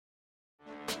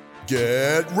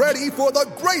Get ready for the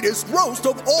greatest roast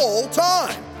of all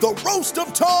time, the Roast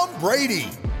of Tom Brady,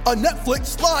 a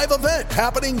Netflix live event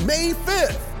happening May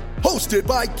 5th. Hosted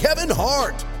by Kevin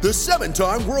Hart, the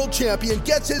 7-time world champion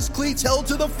gets his cleats held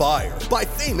to the fire by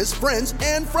famous friends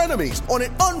and frenemies on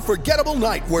an unforgettable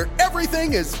night where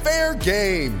everything is fair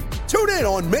game. Tune in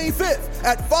on May 5th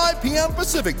at 5 p.m.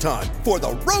 Pacific time for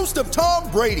the Roast of Tom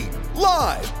Brady,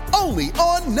 live only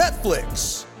on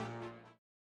Netflix.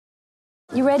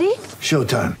 You ready?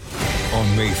 Showtime.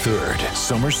 On May 3rd,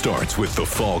 summer starts with The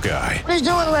Fall Guy. Let's do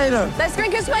it later. Let's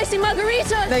drink a spicy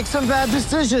margarita. Make some bad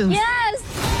decisions. Yes!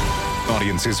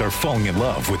 Audiences are falling in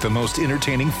love with the most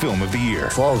entertaining film of the year.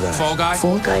 Fall Guy. Fall Guy?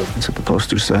 Fall Guy. That's what the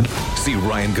poster said. See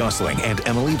Ryan Gosling and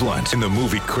Emily Blunt in the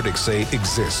movie critics say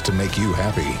exists to make you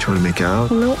happy. Trying to make it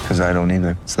out? Nope. Because I don't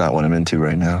either. It's not what I'm into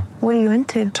right now. What are you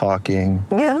into? Talking.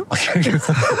 Yeah.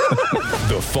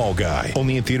 The Fall Guy.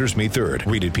 Only in theaters May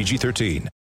 3rd. Rated PG-13.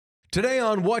 Today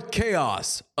on What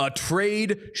Chaos, a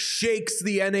trade shakes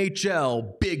the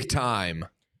NHL big time.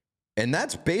 And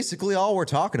that's basically all we're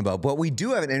talking about. But we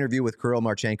do have an interview with Kirill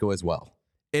Marchenko as well.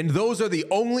 And those are the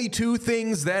only two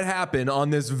things that happen on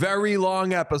this very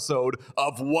long episode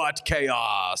of What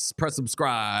Chaos. Press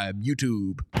subscribe,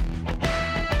 YouTube.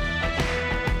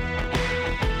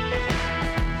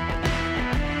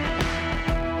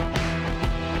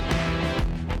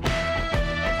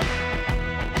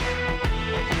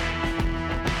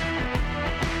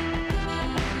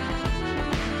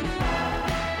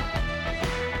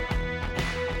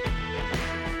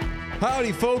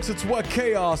 Howdy, folks. It's What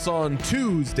Chaos on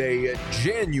Tuesday,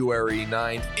 January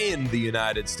 9th in the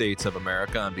United States of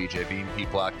America. I'm BJ Beam. Pete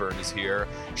Blackburn is here.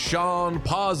 Sean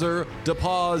Pauser,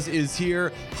 DePause is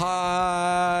here.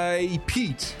 Hi,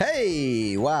 Pete.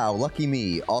 Hey, wow, lucky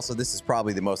me. Also, this is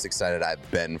probably the most excited I've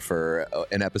been for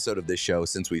an episode of this show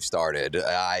since we've started.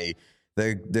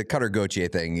 The Cutter Gauthier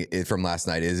thing from last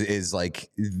night is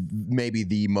like maybe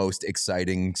the most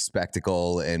exciting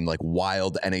spectacle and like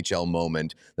wild NHL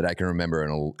moment that I can remember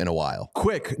in a while.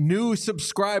 Quick, new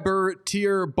subscriber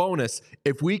tier bonus.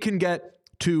 If we can get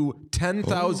to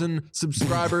 10,000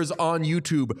 subscribers on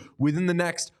YouTube within the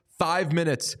next 5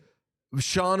 minutes,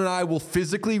 Sean and I will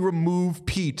physically remove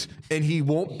Pete, and he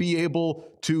won't be able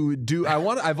to do.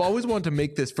 I've always wanted to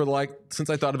make this since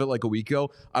I thought of it like a week ago.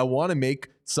 I want to make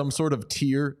some sort of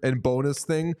tier and bonus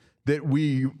thing that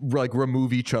we like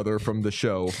remove each other from the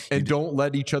show and don't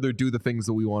let each other do the things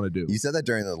that we want to do. You said that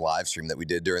during the live stream that we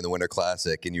did during the Winter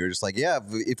Classic, and you were just like, yeah,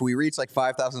 if we reach like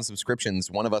 5,000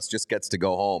 subscriptions, one of us just gets to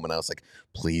go home. And I was like,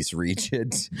 please reach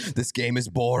it. This game is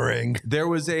boring. There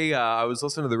was I was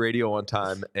listening to the radio one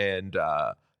time, and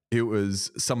it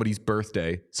was somebody's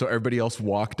birthday. So everybody else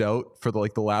walked out for the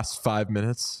last 5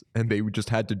 minutes, and they just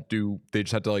had to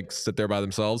like sit there by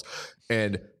themselves,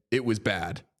 and it was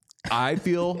bad. I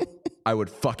feel I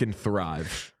would fucking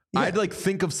thrive. Yeah. I'd like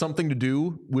think of something to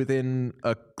do within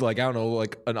an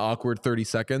awkward 30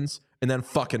 seconds and then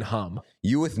fucking hum.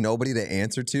 You with nobody to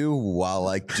answer to while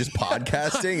like just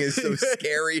podcasting is the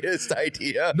scariest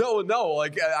idea. No,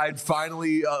 like I'd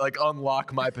finally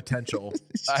unlock my potential.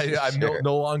 I'm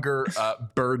no longer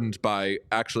burdened by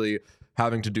actually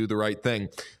having to do the right thing.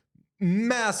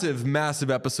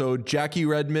 Massive episode. Jackie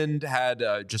Redmond had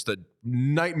just a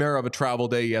nightmare of a travel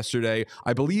day yesterday.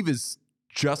 I believe is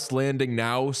just landing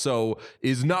now, so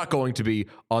is not going to be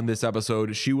on this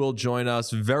episode. She will join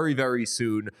us very, very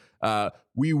soon.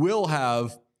 We will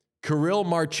have Kirill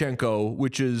Marchenko,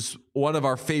 which is one of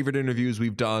our favorite interviews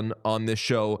we've done on this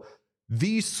show.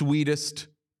 The sweetest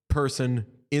person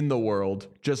in the world.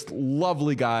 Just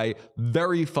lovely guy.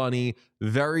 Very funny.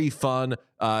 Very fun.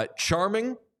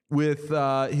 Charming. With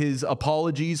his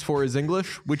apologies for his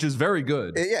English, which is very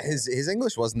good. Yeah, his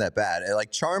English wasn't that bad.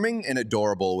 Like charming and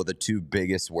adorable were the two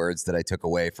biggest words that I took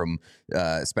away from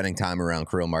spending time around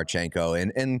Kirill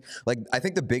Marchenko. And like I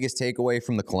think the biggest takeaway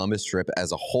from the Columbus trip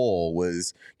as a whole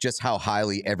was just how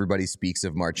highly everybody speaks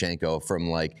of Marchenko, from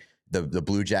like the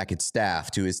Blue Jacket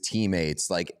staff to his teammates.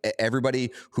 Like everybody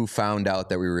who found out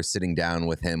that we were sitting down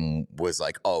with him was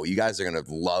like, oh, you guys are going to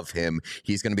love him.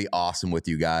 He's going to be awesome with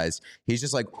you guys. He's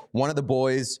just like one of the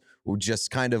boys who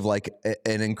just kind of like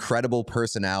an incredible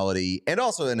personality and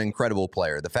also an incredible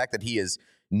player. The fact that he is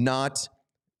not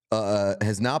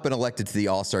has not been elected to the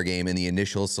All-Star game in the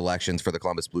initial selections for the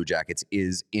Columbus Blue Jackets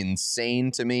is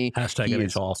insane to me. Hashtag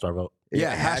NHL All-Star vote.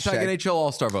 Yeah, hashtag NHL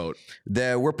All-Star vote.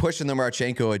 We're pushing the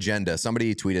Marchenko agenda.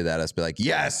 Somebody tweeted at us, be like,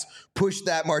 yes, push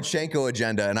that Marchenko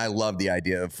agenda. And I love the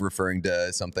idea of referring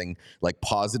to something like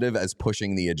positive as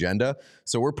pushing the agenda.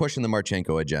 So we're pushing the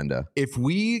Marchenko agenda. If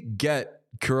we get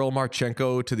Kirill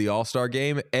Marchenko to the All-Star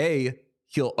game,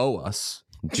 he'll owe us.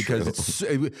 because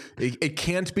it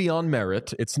can't be on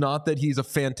merit. It's not that he's a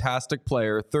fantastic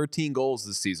player. 13 goals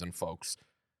this season, folks.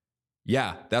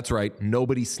 Yeah, that's right.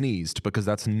 Nobody sneezed because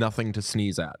that's nothing to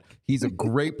sneeze at. He's a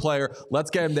great player. Let's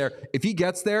get him there. If he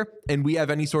gets there and we have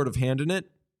any sort of hand in it,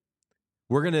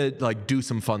 we're going to do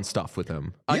some fun stuff with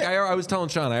him. Like I was telling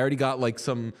Sean, I already got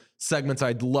some segments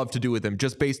I'd love to do with him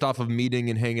just based off of meeting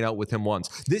and hanging out with him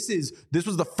once. This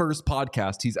was the first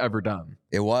podcast he's ever done.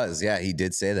 It was. Yeah, he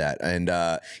did say that. And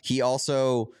he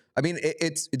also, I mean,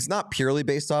 it's not purely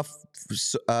based off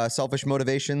selfish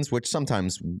motivations, which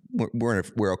sometimes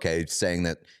we're okay saying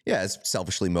that, yeah, it's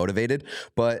selfishly motivated.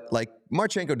 But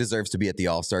Marchenko deserves to be at the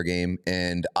All-Star game.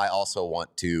 And I also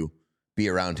want to be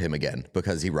around him again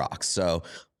because he rocks. So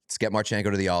let's get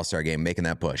Marchenko to the All-Star game, making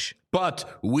that push.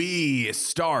 But we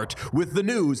start with the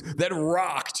news that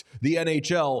rocked the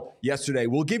NHL yesterday.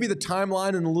 We'll give you the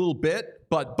timeline in a little bit,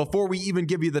 but before we even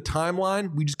give you the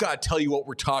timeline, we just got to tell you what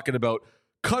we're talking about.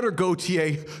 Cutter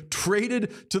Gauthier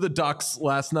traded to the Ducks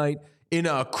last night in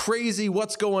a crazy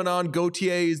what's going on.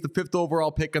 Gauthier is the 5th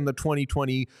overall pick in the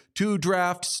 2022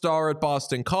 draft, star at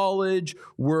Boston College,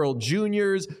 World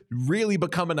Juniors, really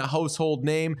becoming a household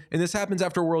name. And this happens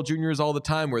after World Juniors all the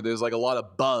time where there's a lot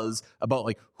of buzz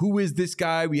about who is this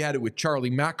guy? We had it with Charlie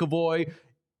McAvoy.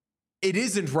 It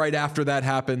isn't right after that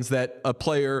happens that a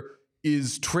player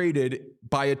is traded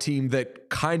by a team that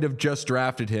kind of just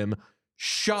drafted him.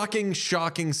 Shocking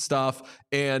stuff.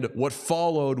 And what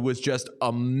followed was just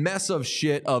a mess of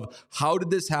shit of how did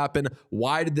this happen?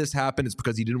 Why did this happen? It's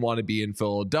because he didn't want to be in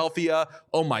Philadelphia.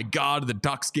 Oh my God, the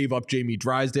Ducks gave up Jamie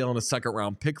Drysdale and a 2nd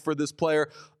round pick for this player.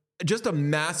 Just a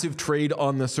massive trade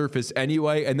on the surface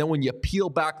anyway. And then when you peel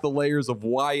back the layers of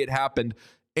why it happened,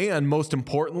 and most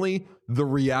importantly, the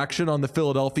reaction on the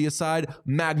Philadelphia side,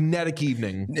 magnetic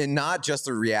evening. And not just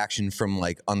the reaction from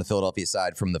on the Philadelphia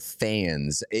side from the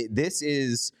fans. This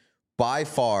is by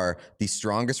far the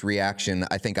strongest reaction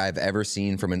I think I've ever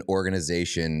seen from an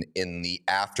organization in the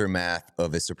aftermath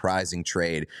of a surprising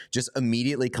trade. Just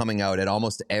immediately coming out at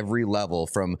almost every level,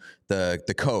 from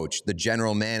the coach, the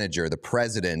general manager, the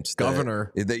president,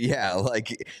 governor.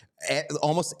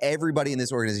 Almost everybody in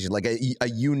this organization, a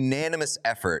unanimous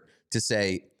effort to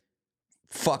say,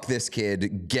 fuck this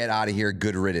kid, get out of here,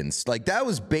 good riddance. That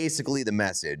was basically the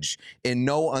message in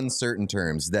no uncertain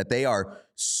terms, that they are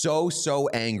so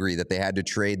angry that they had to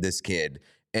trade this kid.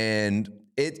 And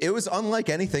it was unlike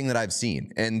anything that I've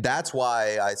seen. And that's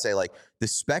why I say the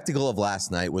spectacle of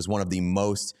last night was one of the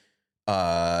most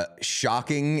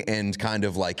shocking and kind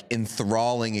of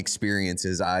enthralling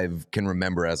experiences I can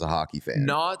remember as a hockey fan.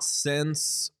 Not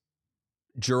since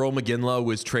Jarome Iginla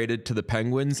was traded to the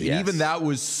Penguins. Yes. And even that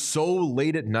was so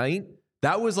late at night.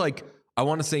 That was I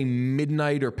want to say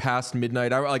midnight or past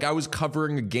midnight. I was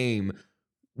covering a game,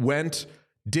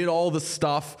 did all the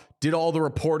stuff, did all the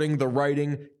reporting, the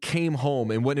writing, came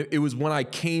home. And when it was when I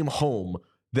came home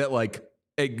that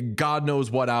at God knows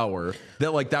what hour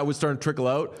that was starting to trickle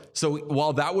out. So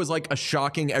while that was a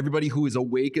shocking, everybody who is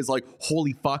awake is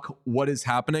holy fuck, what is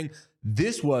happening?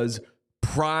 This was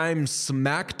prime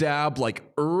smack dab,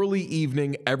 early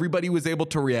evening. Everybody was able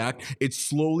to react. It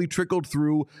slowly trickled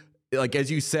through, as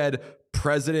you said,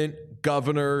 president,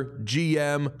 governor,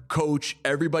 GM, coach,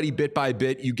 everybody bit by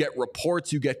bit. You get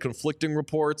reports, you get conflicting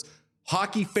reports.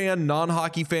 Hockey fan,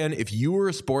 non-hockey fan, if you were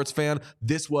a sports fan,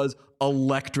 this was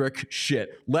electric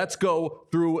shit. Let's go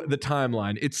through the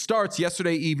timeline. It starts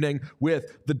yesterday evening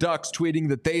with the Ducks tweeting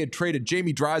that they had traded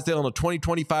Jamie Drysdale in a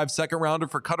 2025 2nd rounder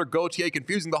for Cutter Gauthier,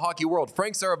 confusing the hockey world.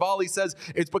 Frank Saravalli says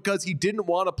it's because he didn't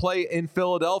want to play in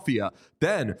Philadelphia.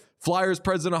 Then Flyers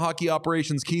president of hockey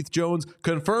operations Keith Jones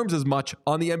confirms as much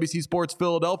on the NBC Sports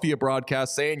Philadelphia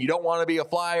broadcast, saying you don't want to be a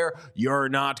Flyer, you're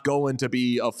not going to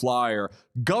be a Flyer.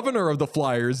 Governor of the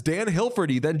Flyers, Dan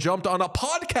Hilferty, then jumped on a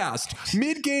podcast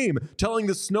mid-game telling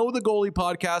the Snow the Goalie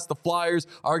podcast the Flyers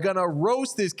are going to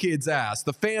roast this kid's ass,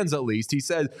 the fans at least. He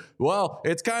said, well,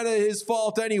 it's kind of his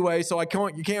fault anyway, so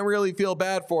you can't really feel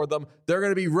bad for them. They're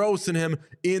going to be roasting him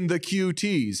in the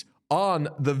QTs. On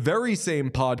the very same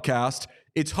podcast,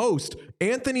 its host,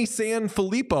 Anthony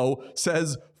Sanfilippo,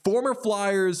 says former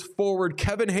Flyers forward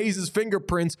Kevin Hayes'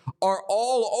 fingerprints are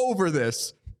all over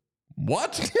this.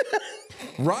 What?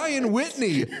 Ryan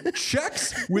Whitney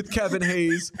checks with Kevin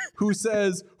Hayes, who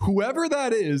says whoever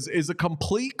that is a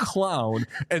complete clown,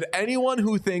 and anyone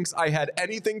who thinks I had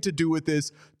anything to do with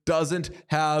this doesn't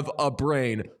have a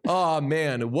brain. Oh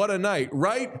man, what a night,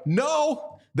 right?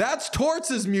 No, that's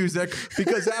Torts' music,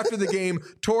 because after the game,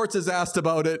 Torts is asked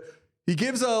about it. He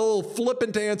gives a little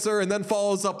flippant answer and then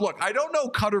follows up, look, I don't know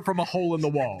Cutter from a hole in the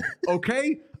wall,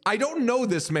 okay? I don't know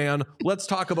this man. Let's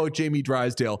talk about Jamie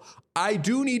Drysdale. I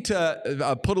do need to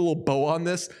put a little bow on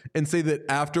this and say that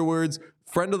afterwards,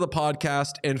 friend of the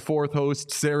podcast and fourth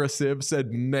host, Sarah Siv,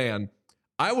 said, man,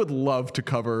 I would love to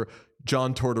cover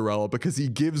John Tortorella because he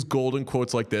gives golden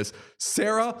quotes like this.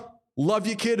 Sarah, love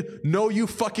you, kid. No, you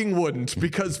fucking wouldn't,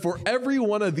 because for every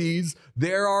one of these,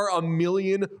 there are a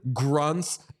million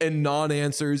grunts and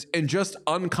non-answers and just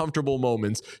uncomfortable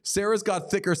moments. Sarah's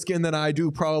got thicker skin than I do,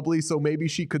 probably, so maybe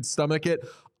she could stomach it.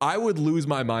 I would lose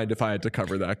my mind if I had to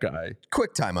cover that guy.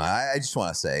 Quick time. I just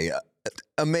want to say,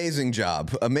 amazing job.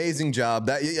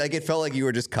 That, like, it felt like you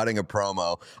were just cutting a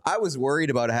promo. I was worried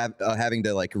about having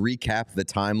to like recap the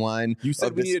timeline. You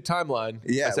said we need a timeline.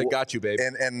 Yeah, I said, got you, babe.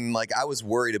 And like, I was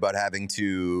worried about having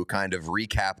to kind of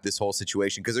recap this whole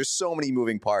situation because there's so many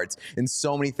moving parts and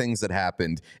so many things that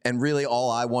happened. And really,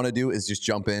 all I want to do is just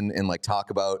jump in and like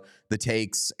talk about the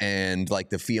takes and like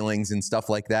the feelings and stuff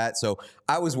like that. So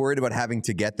I was worried about having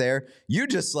to get there. You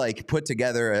just like put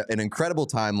together an incredible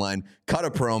timeline, cut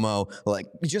a promo, like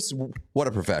just what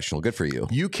a professional. Good for you.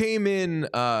 You came in,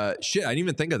 shit, I didn't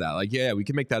even think of that. Like, yeah, we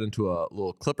can make that into a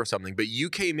little clip or something. But you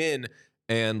came in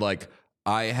and like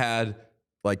I had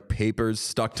like papers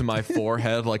stuck to my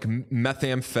forehead, like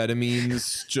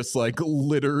methamphetamines just like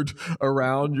littered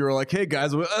around. You're like, hey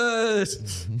guys,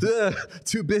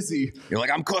 too busy. You're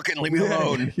like, I'm cooking, leave me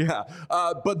alone. Yeah.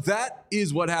 But that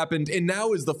is what happened. And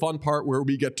now is the fun part where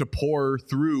we get to pour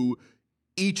through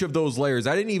each of those layers.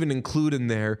 I didn't even include in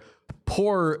there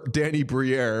poor Danny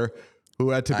Briere,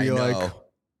 who had to be like,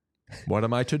 what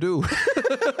am I to do?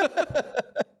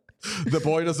 The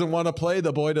boy doesn't want to play.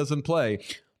 The boy doesn't play.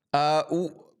 I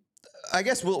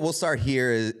guess we'll start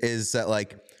here is that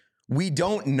like we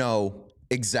don't know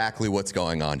exactly what's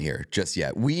going on here just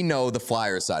yet. We know the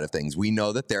Flyers side of things. We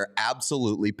know that they're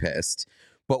absolutely pissed,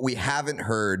 but we haven't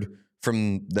heard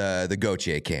from the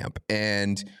Gauthier camp.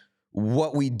 And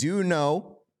what we do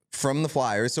know from the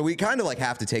Flyers, so we kind of like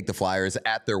have to take the Flyers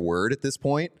at their word at this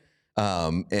point,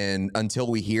 and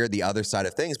until we hear the other side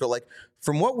of things. But like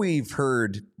from what we've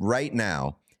heard right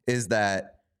now is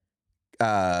that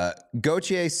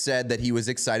Gauthier said that he was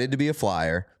excited to be a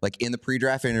Flyer. Like in the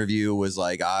pre-draft interview was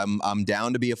like, I'm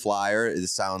down to be a Flyer. It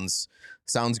sounds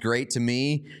great to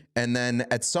me. And then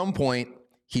at some point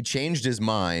he changed his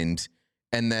mind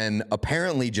and then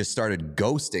apparently just started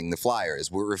ghosting the Flyers.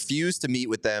 We refused to meet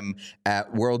with them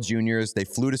at World Juniors. They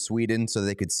flew to Sweden so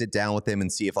they could sit down with him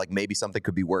and see if like maybe something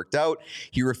could be worked out.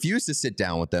 He refused to sit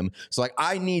down with them. So like,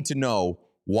 I need to know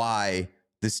why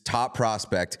this top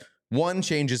prospect, one,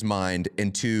 changed his mind,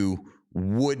 and two,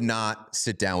 would not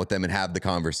sit down with them and have the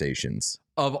conversations.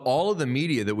 Of all of the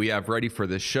media that we have ready for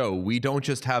this show, we don't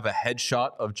just have a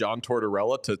headshot of John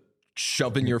Tortorella to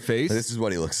shove in your face. This is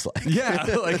what he looks like. Yeah,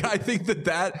 like I think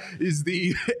that is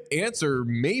the answer.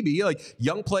 Maybe like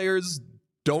young players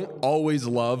don't always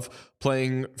love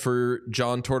playing for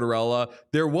John Tortorella.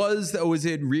 There was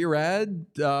it Rearad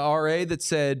RA that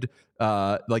said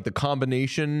like the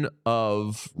combination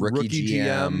of rookie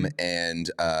GM and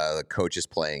the coach's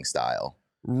playing style.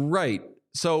 Right.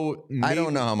 So I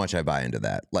don't know how much I buy into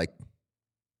that. Like,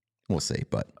 we'll see,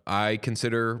 but I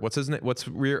consider what's his name? What's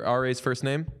RA's first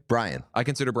name? Brian. I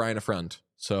consider Brian a friend.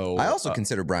 So I also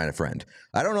consider Brian a friend.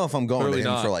 I don't know if I'm going to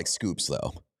him for like scoops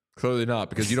though. Clearly not,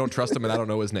 because you don't trust him and I don't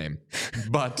know his name.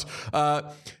 But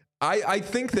I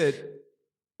think that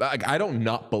I don't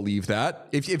not believe that.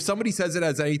 If somebody says it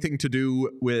has anything to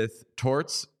do with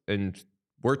torts, and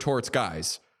we're torts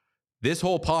guys, this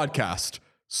whole podcast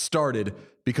started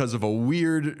because of a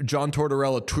weird John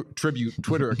Tortorella tribute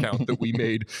Twitter account that we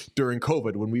made during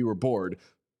COVID when we were bored.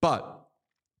 But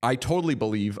I totally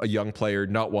believe a young player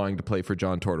not wanting to play for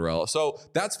John Tortorella. So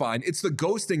that's fine. It's the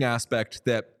ghosting aspect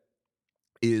that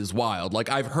is wild. Like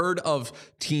I've heard of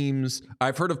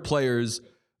players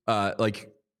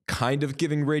like kind of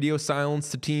giving radio silence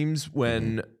to teams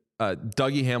when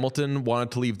Dougie Hamilton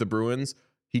wanted to leave the Bruins.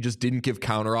 He just didn't give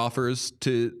counteroffers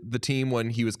to the team when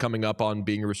he was coming up on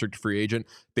being a restricted free agent.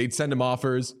 They'd send him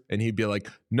offers and he'd be like,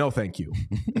 no, thank you.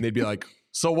 And they'd be like,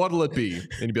 so what'll it be?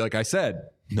 And he'd be like, I said,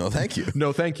 no, thank you.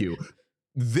 No, thank you.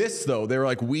 This though, they were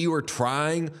like, we were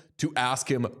trying to ask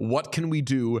him, what can we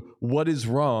do? What is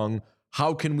wrong?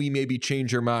 How can we maybe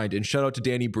change your mind? And shout out to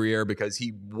Danny Briere, because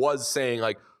he was saying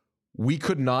like, we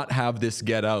could not have this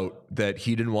get out that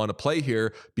he didn't want to play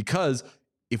here, because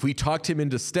if we talked him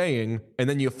into staying and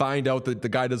then you find out that the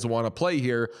guy doesn't want to play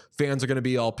here, fans are going to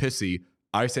be all pissy.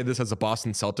 I say this as a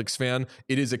Boston Celtics fan.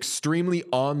 It is extremely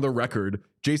on the record.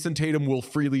 Jason Tatum will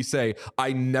freely say,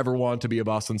 I never want to be a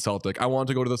Boston Celtic. I want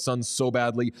to go to the Suns so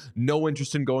badly. No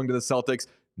interest in going to the Celtics.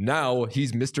 Now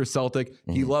he's Mr. Celtic.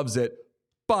 He loves it.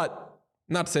 But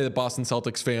not to say that Boston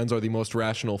Celtics fans are the most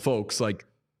rational folks. Like,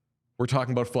 we're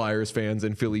talking about Flyers fans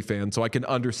and Philly fans, so I can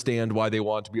understand why they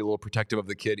want to be a little protective of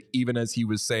the kid, even as he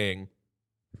was saying.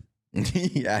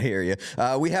 Yeah, I hear you.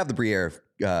 We have the Briere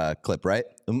clip, right?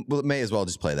 We may as well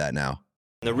just play that now.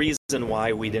 The reason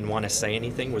why we didn't want to say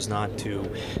anything was not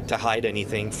to hide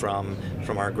anything from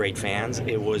our great fans.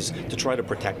 It was to try to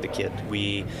protect the kid.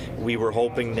 We were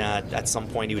hoping that at some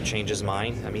point he would change his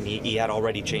mind. I mean, he had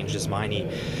already changed his mind. He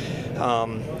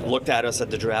looked at us at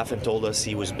the draft and told us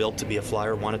he was built to be a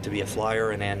Flyer, wanted to be a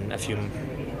Flyer, and then a few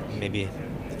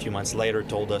months later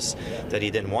told us that he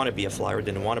didn't want to be a Flyer,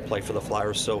 didn't want to play for the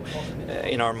Flyers. So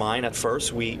in our mind at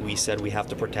first, we said we have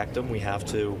to protect him. We have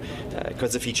to,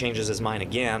 because if he changes his mind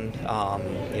again,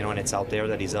 and it's out there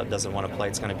that he doesn't want to play,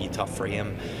 it's going to be tough for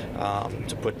him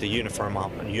to put the uniform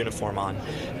on.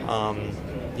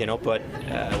 But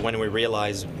when we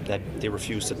realized that they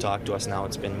refused to talk to us, now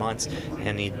it's been months,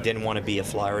 and he didn't want to be a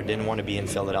Flyer, didn't want to be in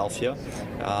Philadelphia,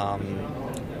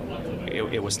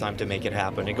 it was time to make it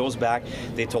happen. It goes back,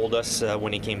 they told us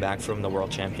when he came back from the World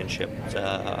Championship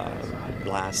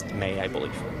last May, I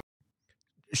believe.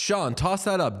 Sean, toss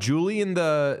that up. Julie in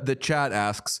the chat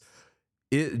asks,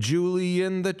 Julie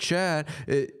in the chat,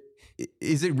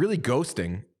 is it really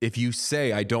ghosting if you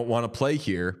say I don't want to play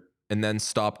here and then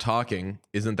stop talking?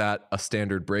 Isn't that a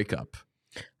standard breakup?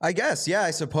 I guess, yeah,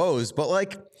 I suppose. But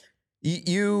like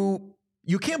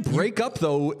you can't break up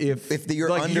though if you're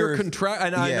like under your contract.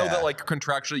 And I know that like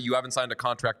contractually you haven't signed a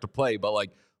contract to play, but like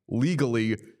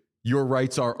legally your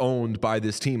rights are owned by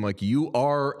this team. Like you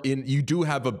do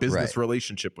have a business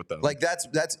relationship with them. Like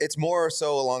it's more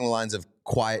so along the lines of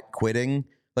quiet quitting.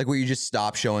 Like where you just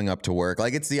stop showing up to work.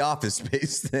 Like it's the Office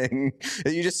Space thing.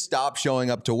 You just stop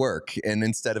showing up to work, and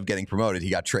instead of getting promoted, he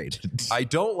got traded. I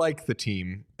don't like the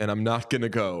team, and I'm not gonna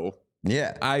go.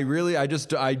 Yeah, I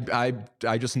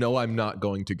just know I'm not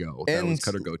going to go. That was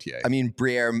Cutter Gauthier. I mean,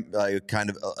 Briere kind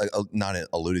of not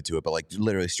alluded to it, but like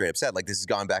literally straight up said, like this has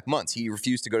gone back months. He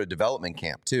refused to go to development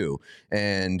camp too,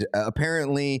 and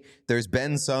apparently there's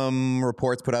been some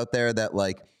reports put out there that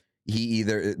like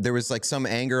there was like some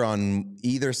anger on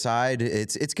either side.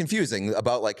 It's confusing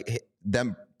about like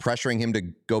them pressuring him to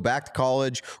go back to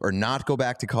college or not go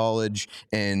back to college,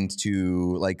 and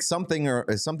to like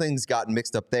something's gotten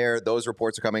mixed up there. Those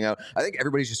reports are coming out. I think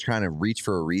everybody's just trying to reach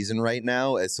for a reason right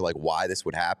now as to like why this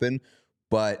would happen.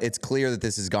 But it's clear that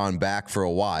this has gone back for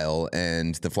a while,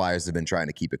 and the Flyers have been trying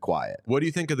to keep it quiet. What do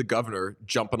you think of the governor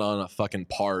jumping on a fucking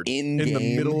part in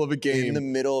the middle of a game? In the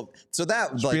middle, so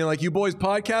that just being like, "You boys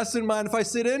podcasting? Mind if I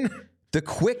sit in?" The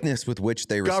quickness with which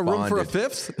they responded. Got room for a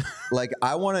fifth? Like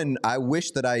I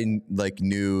wish that I like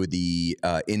knew the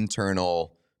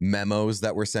internal memos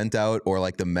that were sent out, or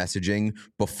like the messaging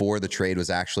before the trade was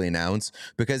actually announced,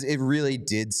 because it really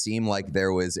did seem like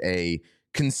there was a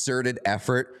concerted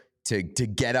effort to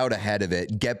get out ahead of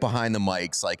it, get behind the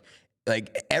mics, like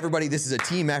everybody, this is a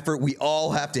team effort. We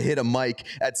all have to hit a mic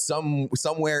at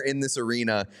somewhere in this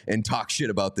arena and talk shit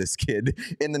about this kid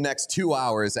in the next 2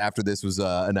 hours after this was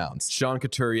announced. Sean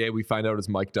Couturier, we find out, is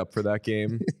mic'd up for that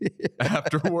game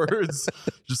afterwards.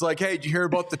 Just like, hey, did you hear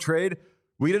about the trade?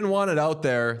 We didn't want it out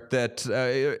there. That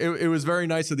it was very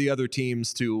nice of the other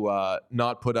teams to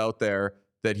not put out there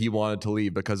that he wanted to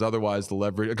leave, because otherwise the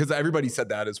leverage, because everybody said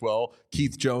that as well.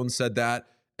 Keith Jones said that,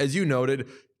 as you noted.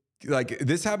 Like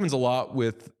this happens a lot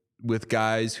with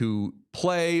guys who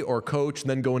play or coach and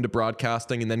then go into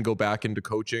broadcasting and then go back into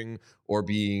coaching or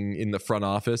being in the front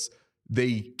office.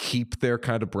 They keep their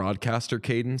kind of broadcaster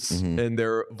cadence and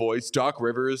their voice. Doc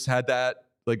Rivers had that,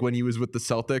 like when he was with the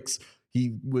Celtics,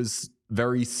 he was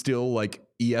very still like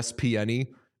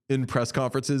ESPN-y in press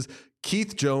conferences.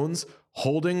 Keith Jones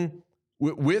holding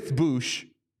with Bush,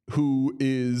 who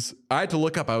is, I had to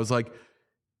look up, I was like,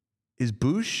 is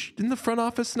Bush in the front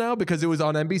office now? Because it was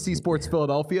on NBC Sports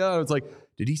Philadelphia. I was like,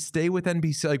 did he stay with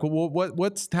NBC? Like,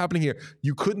 what's happening here?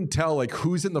 You couldn't tell like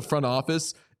who's in the front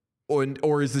office,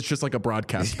 or is this just like a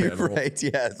broadcast panel? Right,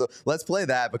 yeah. So let's play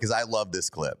that, because I love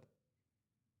this clip.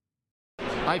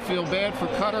 I feel bad for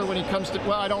Cutter when he comes to,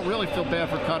 well, I don't really feel bad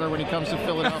for Cutter when he comes to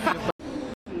Philadelphia.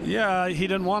 Yeah, he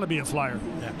didn't want to be a Flyer.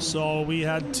 Yeah. So we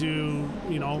had to,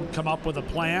 come up with a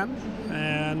plan,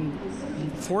 and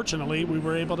fortunately, we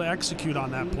were able to execute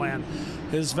on that plan.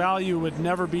 His value would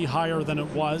never be higher than it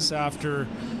was after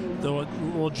the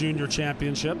World Junior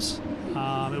Championships.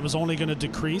 It was only going to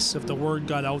decrease if the word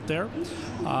got out there.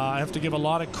 I have to give a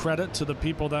lot of credit to the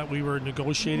people that we were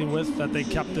negotiating with, that they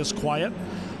kept this quiet.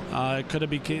 It could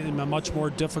have become a much more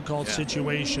difficult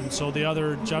situation. So the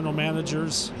other general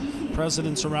managers,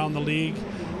 presidents around the league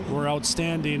were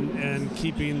outstanding in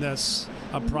keeping this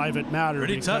a private matter.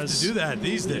 Pretty tough to do that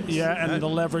these days. Yeah, and the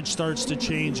leverage starts to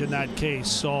change in that case.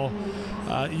 So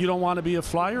you don't want to be a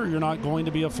Flyer. You're not going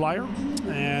to be a Flyer.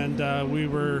 And we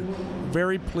were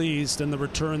very pleased in the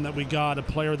return that we got, a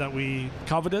player that we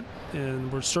coveted and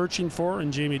were searching for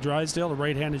in Jamie Drysdale, a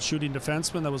right-handed shooting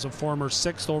defenseman that was a former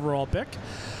 6th overall pick.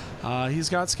 He's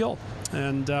got skill,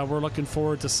 and we're looking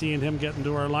forward to seeing him get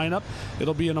into our lineup.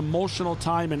 It'll be an emotional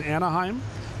time in Anaheim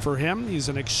for him. He's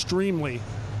an extremely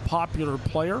popular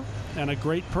player and a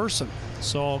great person,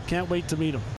 so can't wait to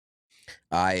meet him.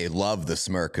 I love the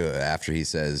smirk after he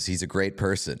says he's a great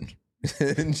person.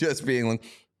 And just being like,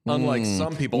 unlike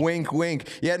some people. Wink, wink.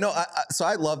 Yeah, no, so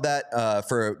I love that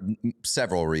for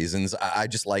several reasons. I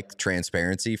just like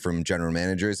transparency from general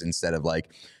managers instead of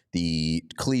like the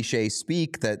cliche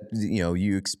speak that, you know,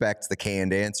 you expect, the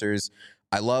canned answers.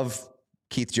 I love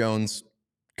Keith Jones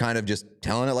kind of just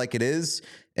telling it like it is.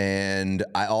 And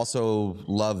I also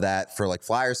love that for like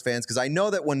Flyers fans, because I know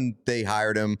that when they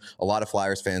hired him, a lot of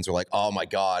Flyers fans were like, oh my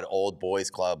God, old boys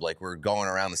club. Like we're going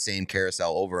around the same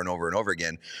carousel over and over and over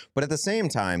again. But at the same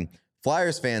time,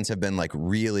 Flyers fans have been like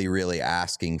really, really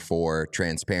asking for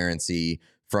transparency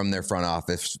from their front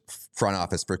office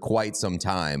for quite some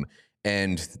time.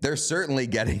 And they're certainly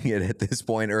getting it at this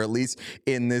point, or at least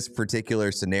in this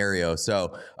particular scenario.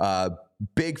 So,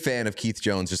 big fan of Keith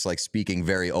Jones just like speaking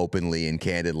very openly and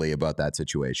candidly about that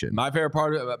situation. My favorite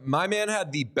part of it, my man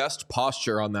had the best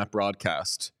posture on that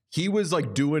broadcast. He was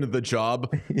like doing the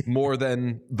job more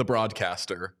than the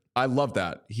broadcaster. I love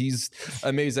that. He's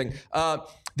amazing.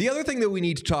 The other thing that we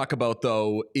need to talk about,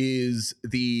 though, is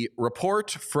the report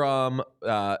from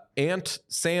Dr.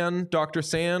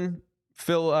 San,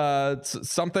 Phil,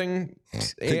 something,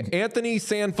 Anthony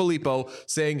Sanfilippo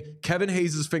saying Kevin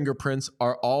Hayes' fingerprints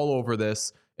are all over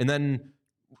this. And then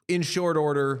in short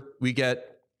order, we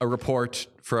get a report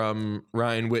from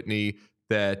Ryan Whitney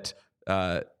that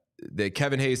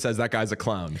Kevin Hayes says that guy's a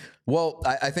clown. Well,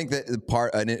 I think that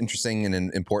an interesting and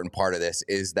an important part of this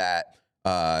is that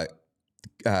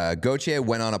Gauthier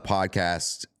went on a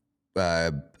podcast,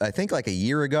 I think like a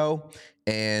year ago,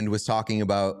 and was talking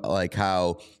about like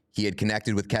how he had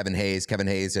connected with Kevin Hayes. Kevin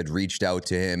Hayes had reached out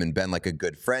to him and been like a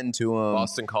good friend to him.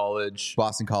 Boston College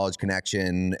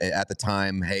connection. At the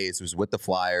time, Hayes was with the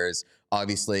Flyers,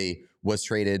 obviously was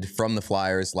traded from the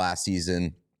Flyers last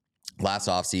offseason.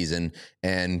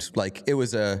 And like, it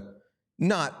was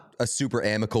not a super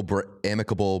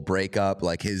amicable breakup.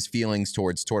 Like his feelings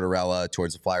towards Tortorella,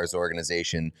 towards the Flyers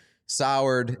organization,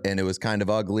 soured, and it was kind of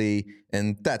ugly,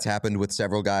 and that's happened with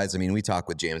several guys. I mean, we talked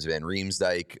with James Van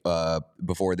Riemsdyk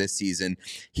before this season.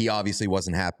 He obviously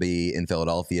wasn't happy in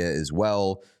Philadelphia as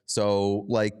well. So,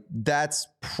 like, that's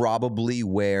probably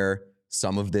where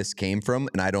some of this came from,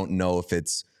 and I don't know if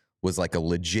was like a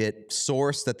legit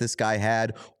source that this guy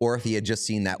had, or if he had just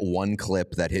seen that one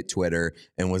clip that hit Twitter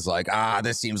and was like,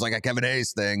 this seems like a Kevin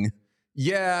Hayes thing.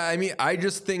 Yeah, I mean, I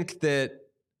just think that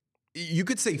you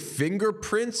could say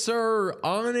fingerprints are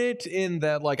on it, in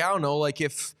that, like, I don't know, like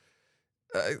if,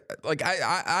 like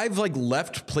I've like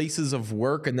left places of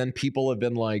work and then people have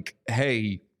been like,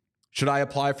 hey, should I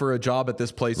apply for a job at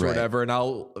this place or whatever?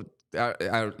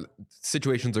 And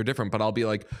situations are different, but I'll be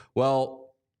like,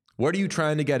 well, what are you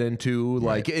trying to get into?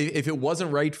 Like, if it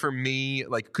wasn't right for me,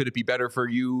 like, could it be better for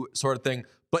you, sort of thing.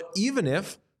 But even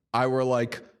if I were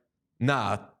like,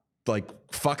 nah, like,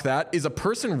 fuck that. Is a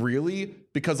person really,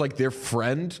 because like their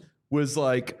friend was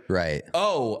like,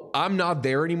 oh, I'm not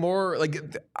there anymore.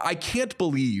 Like, I can't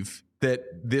believe that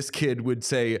this kid would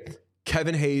say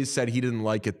Kevin Hayes said he didn't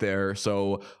like it there,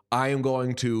 so I am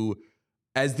going to,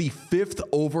 as the 5th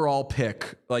overall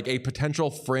pick, like a potential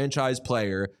franchise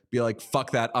player, be like,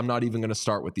 fuck that. I'm not even going to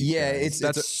start with these guys.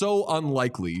 That's so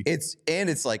unlikely.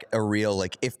 It's like a real,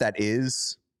 like, if that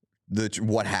is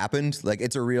what happened, like,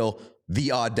 it's a real,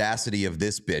 the audacity of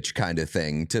this bitch kind of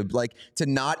thing, to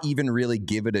not even really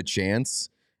give it a chance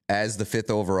as the 5th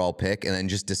overall pick and then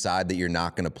just decide that you're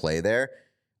not going to play there.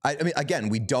 I mean, again,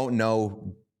 we don't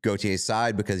know Gauthier's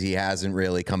side because he hasn't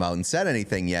really come out and said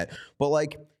anything yet. But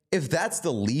like, if that's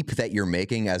the leap that you're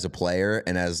making as a player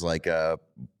and as like a,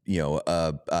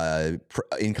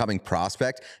 incoming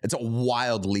prospect, it's a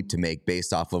wild leap to make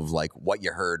based off of like what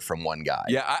you heard from one guy.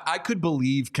 Yeah, I could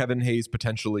believe Kevin Hayes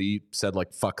potentially said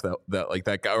like, fuck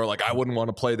that guy, or like, I wouldn't want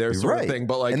to play there, sort of thing.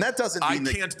 But like, and that doesn't mean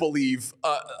I can't believe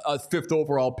a 5th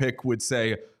overall pick would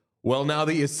say, well, now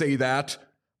that you say that,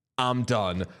 I'm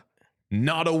done.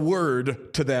 Not a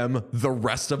word to them the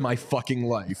rest of my fucking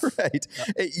life. Right.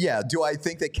 Yeah. Do I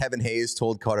think that Kevin Hayes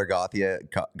told Cutter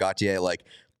Gauthier, like,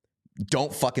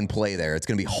 don't fucking play there. It's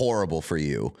going to be horrible for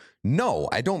you. No,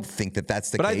 I don't think that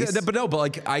that's the case. I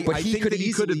think that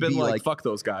he could have been like, fuck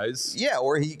those guys. Yeah,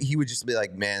 or he would just be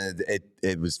like, man,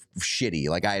 it was shitty.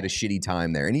 Like, I had a shitty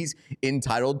time there. And he's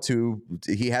entitled to,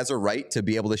 he has a right to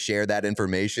be able to share that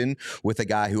information with a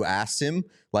guy who asked him.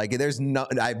 Like,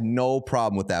 I have no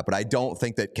problem with that, but I don't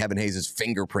think that Kevin Hayes'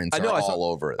 fingerprints are all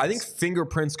over it. I think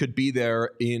fingerprints could be there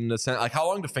in a sense. Like, how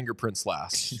long do fingerprints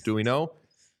last? Do we know?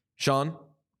 Sean?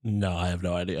 No, I have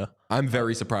no idea. I'm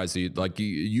very surprised.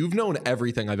 You've known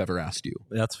everything I've ever asked you.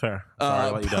 That's fair. Sorry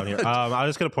to let you down here. I was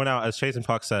just going to point out, as Chasing the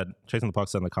Puck said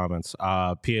in the comments,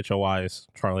 PHOY's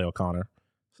Charlie O'Connor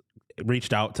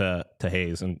reached out to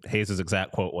Hayes, and Hayes'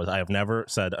 exact quote was, "I have never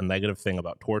said a negative thing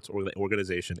about Torts or the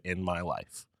organization in my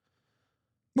life."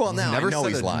 Well, now I know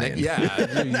he's lying.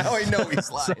 Yeah. Now I know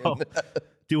he's lying. So,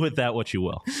 do with that what you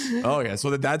will. Oh, yeah.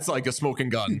 So that's like a smoking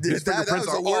gun. His fingerprints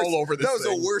are all over this That was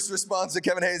thing. the worst response that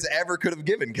Kevin Hayes ever could have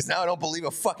given, because now I don't believe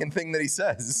a fucking thing that he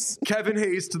says. Kevin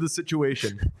Hayes to the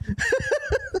situation.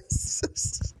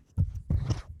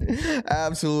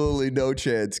 Absolutely no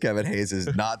chance Kevin Hayes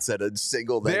has not said a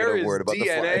single negative word about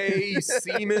DNA, the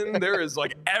semen. There is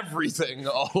like everything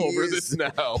all over this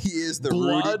now. He is the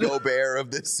Blood. Rudy Gobert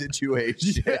of this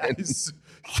situation. Yes.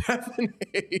 Kevin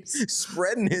Hayes.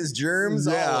 Spreading his germs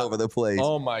all over the place.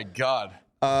 Oh, my God.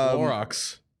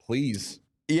 Clorox, please.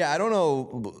 Yeah, I don't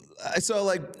know. So,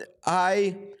 like,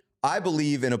 I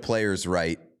believe in a player's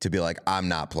right to be like, I'm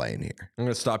not playing here. I'm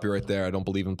going to stop you right there. I don't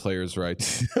believe in players'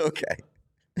 rights. Okay.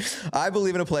 I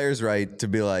believe in a player's right to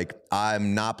be like,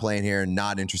 I'm not playing here,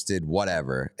 not interested,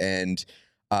 whatever. And,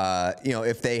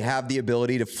 if they have the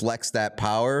ability to flex that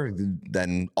power,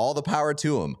 then all the power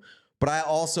to them. But I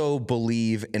also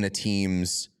believe in a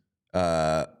team's,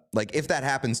 if that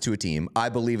happens to a team, I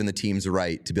believe in the team's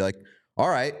right to be like, all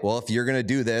right, well, if you're going to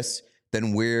do this,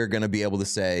 then we're going to be able to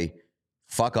say,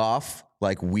 fuck off.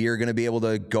 Like, we're going to be able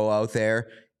to go out there,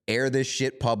 air this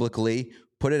shit publicly,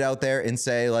 put it out there and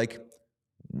say, like,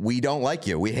 we don't like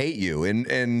you. We hate you.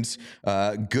 And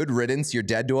good riddance. You're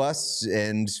dead to us.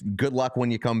 And good luck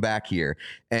when you come back here.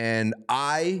 And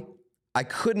I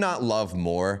could not love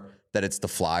more that it's the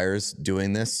Flyers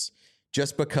doing this,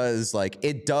 just because, like,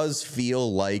 it does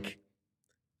feel like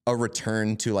a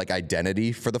return to, like,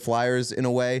 identity for the Flyers in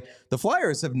a way. The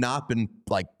Flyers have not been,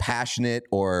 like, passionate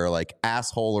or, like,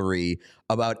 assholery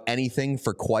about anything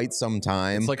for quite some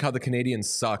time. It's like how the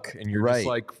Canadians suck, and you're just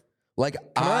like,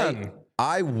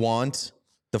 I want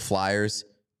the Flyers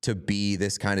to be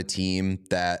this kind of team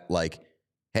that, like,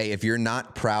 hey, if you're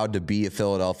not proud to be a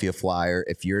Philadelphia Flyer,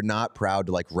 if you're not proud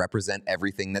to, like, represent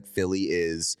everything that Philly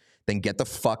is, then get the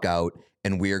fuck out,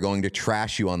 and we are going to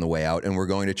trash you on the way out, and we're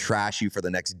going to trash you for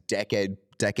the next decade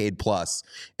plus,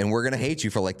 and we're going to hate you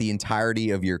for, like, the entirety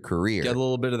of your career. Get a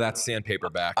little bit of that sandpaper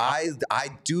back. I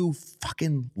do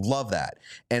fucking love that.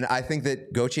 And I think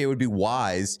that Gauthier would be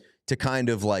wise to kind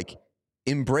of, like,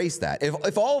 embrace that.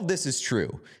 If all of this is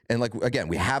true, and, like, again,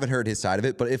 we haven't heard his side of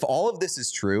it, but if all of this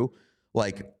is true,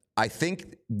 like, I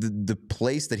think the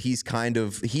place that he's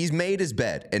made his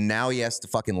bed, and now he has to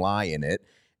fucking lie in it.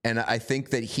 And I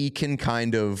think that he can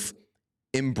kind of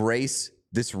embrace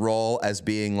this role as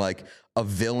being, like, a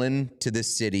villain to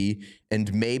this city,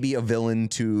 and maybe a villain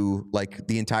to, like,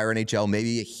 the entire NHL,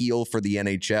 maybe a heel for the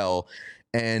NHL.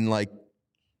 And, like,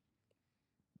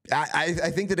 I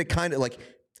think that it kind of, like,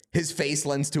 his face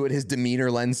lends to it, his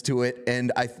demeanor lends to it,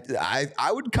 and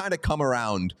I would kind of come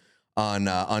around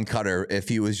on Cutter if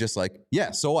he was just like,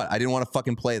 yeah, so what? I didn't want to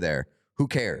fucking play there. Who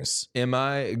cares? Go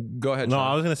ahead. No, Sean.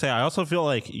 I was going to say, I also feel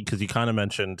like, because you kind of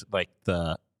mentioned, like,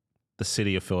 the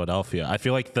city of Philadelphia, I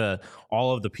feel like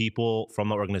all of the people from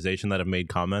the organization that have made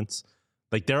comments,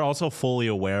 like, they're also fully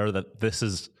aware that this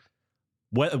is,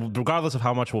 regardless of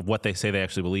how much of what they say they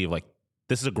actually believe, like,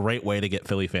 this is a great way to get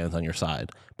Philly fans on your side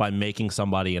by making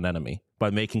somebody an enemy, by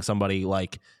making somebody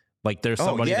like there's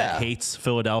somebody that hates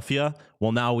Philadelphia.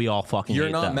 Well, now we all fucking You're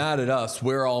hate not them. mad at us.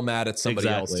 We're all mad at somebody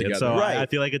else together. And so I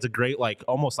feel like it's a great, like,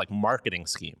 almost like marketing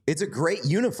scheme. It's a great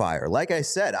unifier. Like I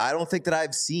said, I don't think that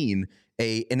I've seen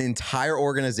an entire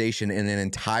organization and an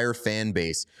entire fan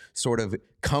base sort of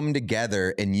come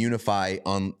together and unify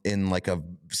in like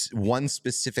one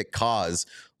specific cause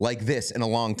like this in a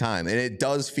long time. And it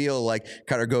does feel like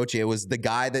Cutter Gauthier was the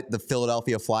guy that the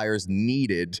Philadelphia Flyers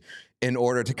needed in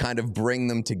order to kind of bring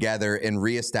them together and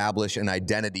reestablish an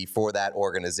identity for that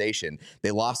organization.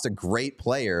 They lost a great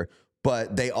player,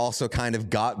 but they also kind of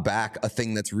got back a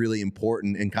thing that's really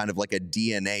important and kind of like a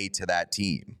DNA to that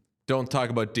team. Don't talk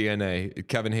about DNA.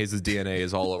 Kevin Hayes' DNA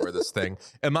is all over this thing.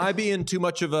 Am I being too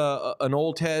much of an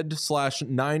old head /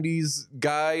 90s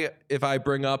guy if I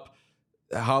bring up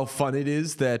how fun it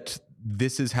is that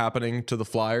this is happening to the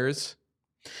Flyers.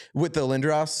 With the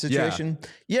Lindros situation?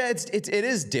 Yeah, it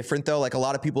is different though. Like a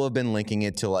lot of people have been linking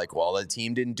it to like, well, the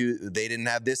team they didn't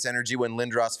have this energy when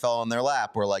Lindros fell on their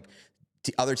lap, or like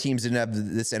other teams didn't have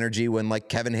this energy when like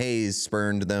Kevin Hayes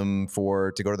spurned them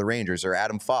to go to the Rangers, or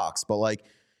Adam Fox. But like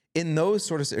in those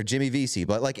or Jimmy Vesey,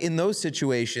 but like in those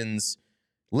situations,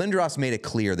 Lindros made it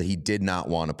clear that he did not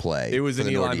want to play. It was an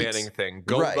Eli Manning thing.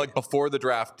 Like before the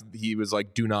draft, he was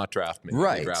like, do not draft me.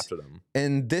 Right. They drafted him.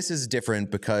 And this is different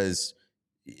because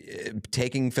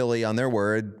taking Philly on their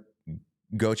word,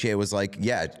 Gauthier was like,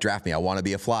 yeah, draft me. I want to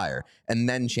be a Flyer. And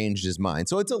then changed his mind.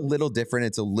 So it's a little different.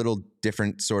 It's a little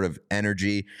different sort of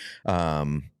energy.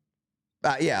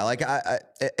 Yeah, like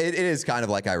it is kind of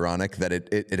like ironic that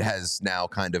it has now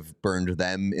kind of burned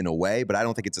them in a way, but I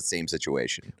don't think it's the same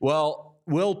situation. Well,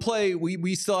 we'll play.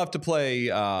 We still have to play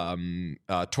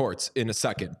Torts in a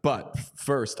second. But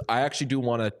first, I actually do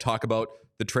want to talk about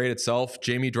the trade itself.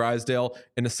 Jamie Drysdale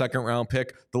in a second-round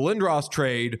pick. The Lindros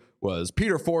trade was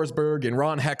Peter Forsberg and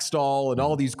Ron Hextall and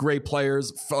all these great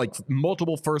players, like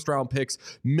multiple first-round picks,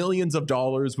 millions of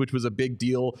dollars, which was a big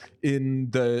deal in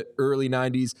the early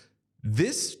 90s.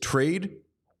 This trade,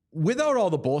 without all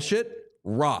the bullshit,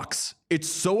 rocks. It's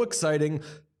so exciting.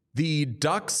 The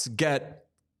Ducks get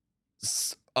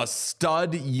a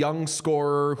stud young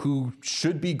scorer who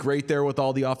should be great there with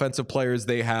all the offensive players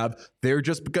they have. They're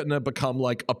just going to become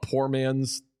like a poor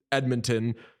man's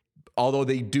Edmonton, although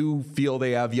they do feel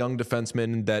they have young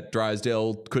defensemen that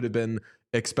Drysdale could have been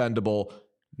expendable.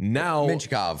 Now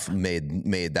Minchikov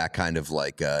made that kind of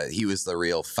like he was the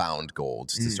real found gold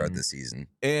to start the season.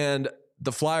 And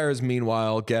the Flyers,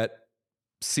 meanwhile, get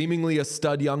seemingly a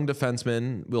stud young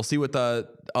defenseman. We'll see what the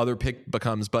other pick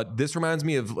becomes, but this reminds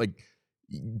me of like,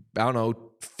 I don't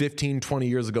know, 15, 20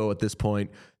 years ago at this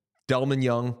point, Delman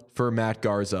Young for Matt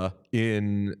Garza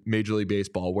in Major League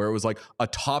Baseball, where it was like a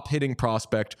top hitting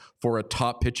prospect for a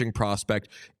top pitching prospect.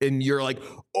 And you're like,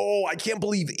 oh, I can't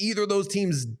believe either of those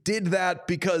teams did that,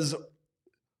 because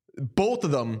both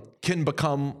of them can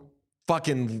become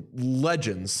fucking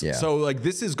legends. Yeah. So like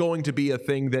this is going to be a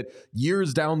thing that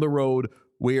years down the road,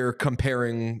 we're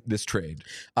comparing this trade.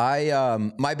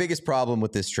 My biggest problem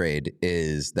with this trade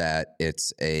is that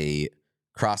it's a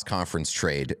cross-conference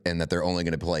trade and that they're only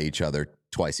going to play each other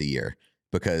twice a year,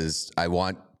 because I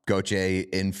want Gauthier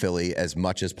in Philly as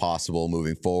much as possible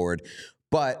moving forward.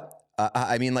 But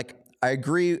I mean, like, I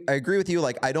agree with you.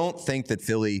 Like, I don't think that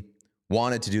Philly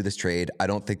wanted to do this trade. I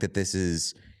don't think that this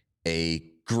is a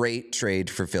great trade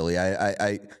for Philly.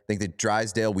 I think that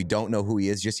Drysdale, we don't know who he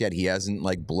is just yet. He hasn't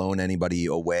like blown anybody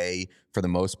away for the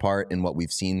most part in what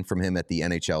we've seen from him at the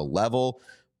NHL level.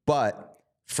 But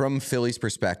from Philly's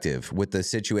perspective, with the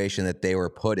situation that they were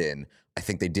put in, I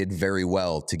think they did very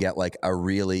well to get like a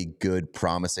really good,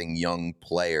 promising young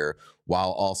player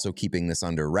while also keeping this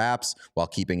under wraps, while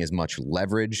keeping as much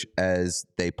leverage as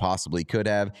they possibly could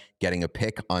have, getting a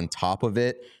pick on top of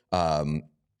it. And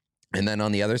then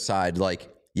on the other side, like,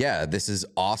 yeah, this is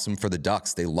awesome for the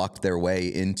Ducks. They lucked their way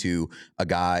into a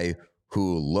guy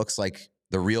who looks like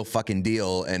the real fucking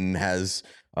deal and has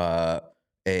a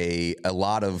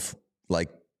lot of like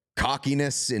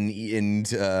cockiness and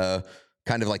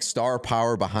kind of like star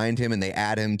power behind him, and they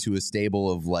add him to a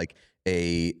stable of like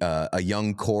a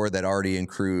young core that already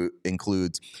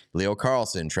includes Leo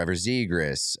Carlson, Trevor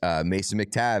Zegras, Mason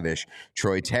McTavish,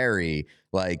 Troy Terry.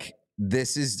 Like,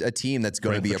 this is a team that's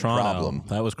going to be a problem.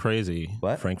 That was crazy.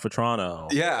 What? Frank Vetrano.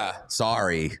 Yeah.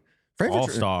 Sorry. Frank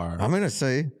All-star. I'm going to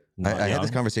say, I had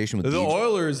this conversation with the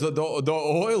Oilers. The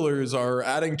Oilers are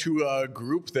adding to a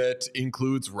group that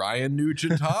includes Ryan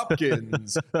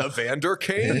Nugent-Hopkins, Evander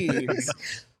Kane.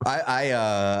 I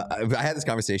had this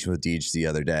conversation with Deej the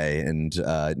other day, and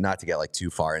not to get like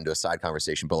too far into a side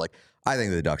conversation, but like, I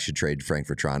think the Ducks should trade Frank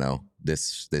Vetrano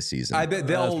this season. I bet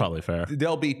That's probably fair.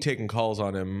 They'll be taking calls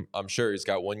on him. I'm sure he's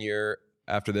got 1 year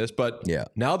after this, but yeah,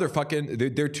 now they're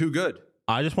too good.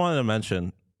 I just wanted to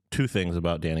mention two things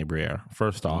about Danny Briere.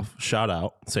 First off, shout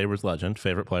out, Sabres legend,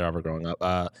 favorite player ever growing up.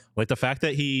 Like the fact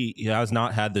that he has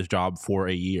not had this job for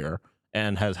a year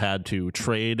and has had to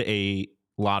trade a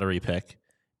lottery pick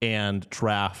and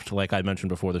draft, like I mentioned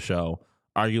before the show,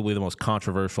 arguably the most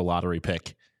controversial lottery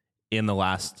pick in the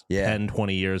last 10,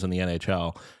 20 years in the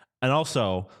NHL. And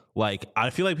also, like, I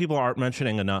feel like people aren't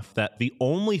mentioning enough that the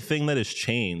only thing that has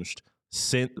changed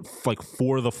since, like,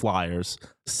 for the Flyers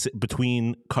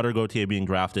between Cutter Gauthier being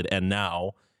drafted and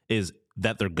now is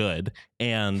that they're good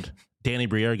and Danny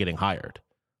Briere getting hired.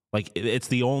 Like, it's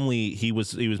the only, he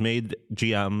was made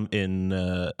GM in,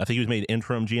 I think he was made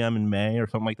interim GM in May or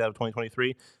something like that of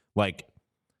 2023. Like,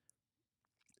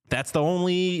 that's the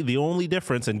only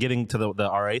difference. And getting to the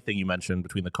RA thing you mentioned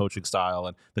between the coaching style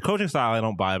and the coaching style, I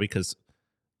don't buy because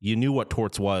you knew what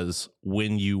Torts was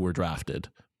when you were drafted,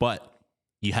 but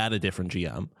you had a different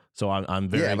GM. So I'm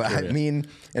very but curious. I mean,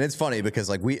 and it's funny because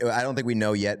like I don't think we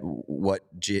know yet what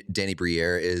Danny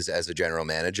Briere is as a general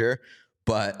manager,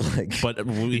 but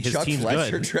his Chuck team's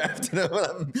Fletcher good. drafted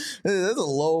him. That's a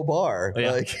low bar.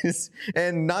 Yeah. Like,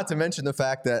 and not to mention the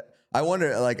fact that I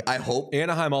wonder, like, I hope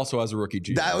Anaheim also has a rookie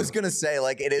GM. I was gonna say,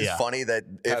 like, it is funny that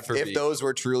if those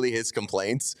were truly his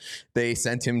complaints, they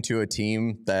sent him to a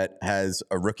team that has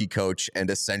a rookie coach and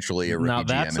essentially a rookie GM.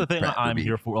 Now that's the thing I'm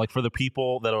here for. Like for the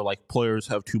people that are like players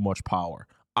have too much power.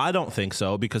 I don't think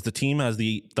so because the team has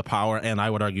the power and I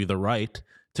would argue the right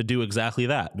to do exactly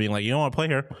that. Being like, you don't want to play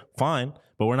here, fine,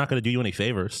 but we're not going to do you any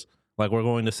favors. Like we're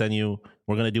going to send you.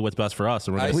 We're going to do what's best for us,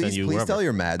 and we're going to send you. Please tell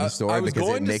your Madden story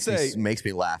because it makes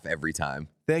me laugh every time.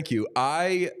 Thank you.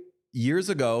 Years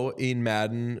ago in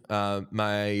Madden,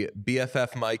 my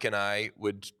BFF Mike and I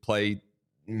would play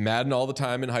Madden all the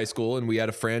time in high school, and we had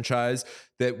a franchise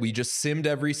that we just simmed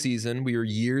every season. We were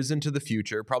years into the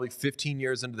future, probably 15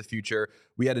 years into the future.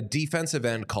 We had a defensive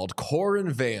end called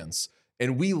Corin Vance,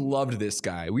 and we loved this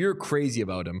guy. We were crazy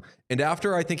about him. And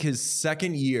after I think his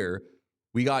second year,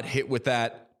 we got hit with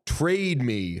that trade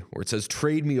me, where it says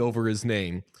trade me over his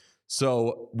name.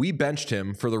 So we benched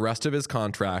him for the rest of his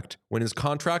contract. When his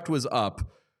contract was up,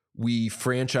 we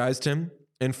franchised him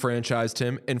and franchised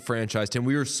him and franchised him.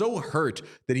 We were so hurt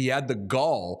that he had the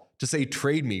gall to say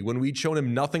trade me when we'd shown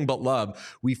him nothing but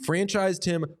love. We franchised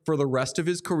him for the rest of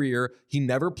his career. He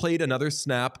never played another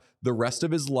snap the rest of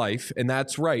his life. And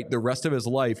that's right, the rest of his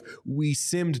life. We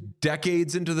simmed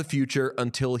decades into the future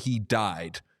until he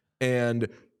died. And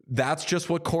that's just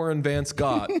what Corin Vance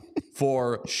got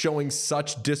for showing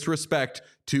such disrespect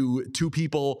to two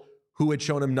people who had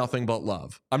shown him nothing but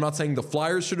love. I'm not saying the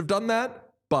Flyers should have done that,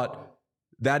 but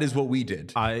that is what we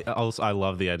did. I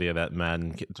love the idea that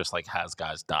Madden just like has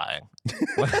guys dying.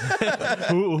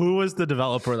 who was the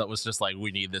developer that was just like,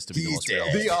 we need this to be the most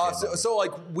real? So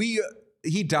like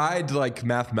he died like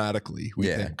mathematically, we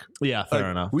think. Yeah,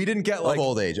 fair enough. We didn't get like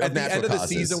old age, at the end of the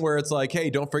season where it's like, hey,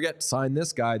 don't forget sign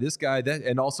this guy, that,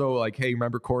 and also like, hey,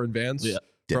 remember Corin Vance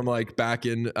from like back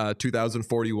in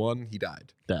 2041? He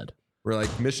died. Dead. We're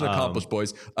like, mission accomplished,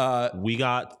 boys. We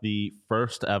got the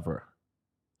first ever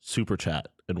super chat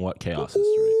in What Chaos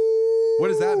history. What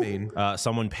does that mean?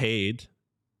 Someone paid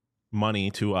money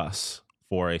to us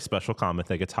for a special comment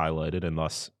that gets highlighted and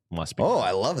thus must be. Oh,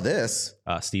 I love this.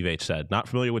 Steve H said, not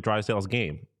familiar with Drysdale's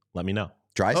game. Let me know.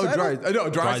 Drysdale?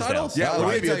 Yeah,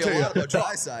 let me tell you a lot about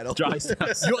Drysdale.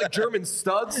 You like German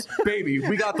studs? Baby,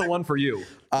 we got the one for you.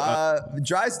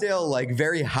 Drysdale, like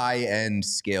very high-end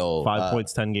skill. 5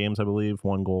 points, 10 games, I believe.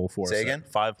 1 goal, 4 assists. Say again?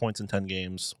 5 points in 10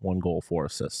 games, 1 goal, 4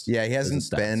 assists. Yeah, he hasn't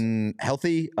been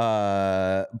healthy,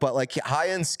 but like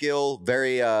high-end skill,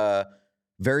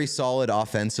 very solid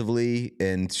offensively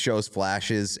and shows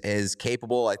flashes, is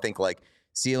capable, I think, like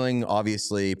ceiling,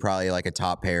 obviously, probably like a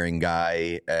top pairing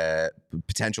guy,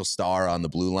 potential star on the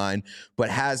blue line, but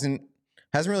hasn't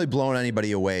really blown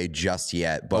anybody away just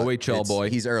yet. But OHL boy.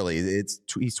 He's early.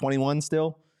 He's 21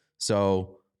 still.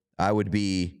 So I would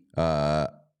be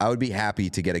happy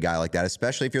to get a guy like that,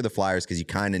 especially if you're the Flyers, because you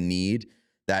kind of need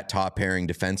that top pairing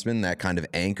defenseman, that kind of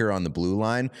anchor on the blue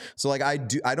line. So like I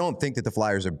don't think that the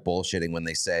Flyers are bullshitting when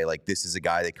they say like this is a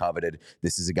guy they coveted,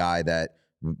 this is a guy that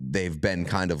they've been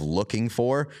kind of looking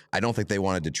for. I don't think they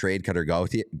wanted to trade Cutter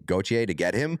Gauthier to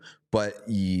get him, but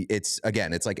it's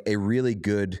like a really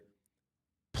good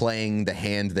playing the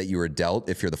hand that you were dealt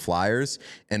if you're the Flyers.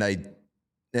 And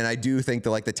I do think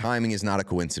that like the timing is not a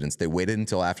coincidence. They waited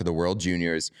until after the World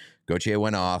Juniors. Gauthier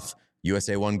went off.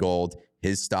 USA won gold.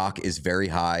 His stock is very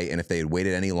high, and if they had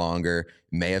waited any longer,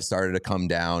 may have started to come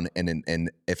down.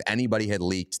 And if anybody had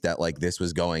leaked that like this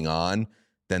was going on,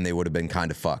 then they would have been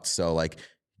kind of fucked. So like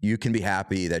you can be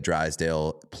happy that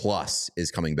Drysdale plus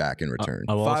is coming back in return.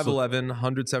 5'11",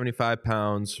 175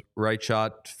 pounds, right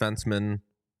shot defenseman,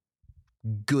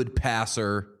 good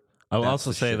passer. I will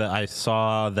also say that I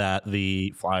saw that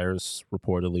the Flyers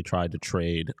reportedly tried to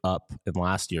trade up in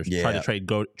last year. Yeah.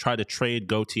 Tried to trade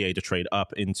Gauthier to trade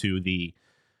up into the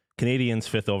Canadiens'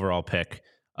 5th overall pick,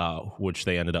 which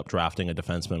they ended up drafting a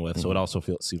defenseman with. So it also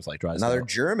seems like Drysdale. Another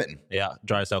German. Yeah,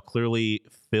 Drysdale clearly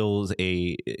fills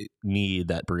a need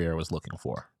that Briere was looking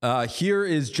for. Here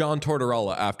is John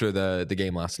Tortorella after the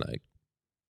game last night.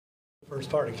 First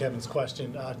part of Kevin's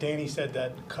question, Danny said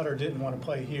that Cutter didn't want to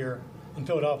play here in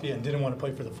Philadelphia and didn't want to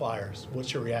play for the Flyers.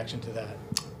 What's your reaction to that?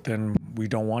 Then we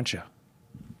don't want you.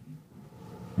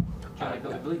 I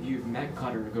believe you've met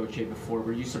Cutter Gauthier before.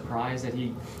 Were you surprised that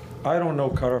he I don't know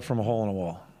Cutter from a hole in a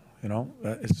wall, you know.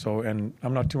 And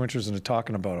I'm not too interested in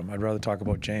talking about him. I'd rather talk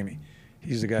about Jamie.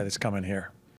 He's the guy that's coming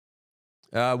here.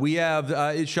 We have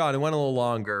Sean. It went a little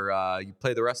longer. You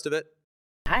play the rest of it.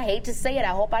 I hate to say it. I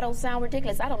hope I don't sound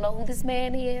ridiculous. I don't know who this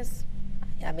man is.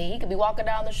 I mean, he could be walking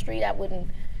down the street. I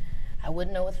wouldn't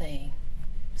know a thing.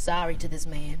 Sorry to this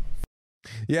man.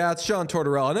 Yeah, it's Sean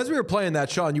Tortorella. And as we were playing that,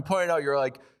 Sean, you pointed out, you're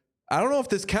like, I don't know if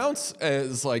this counts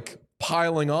as like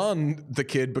piling on the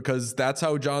kid, because that's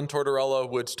how John Tortorella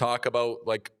would talk about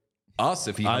like us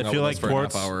if he hung out with us for a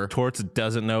half hour. Torts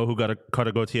doesn't know who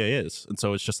Cutter Gauthier is. And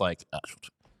so it's just like,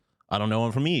 I don't know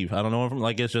him from Eve. I don't know him from,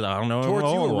 like, it's just, I don't know him Torts,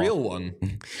 from you a real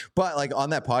one. But like on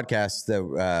that podcast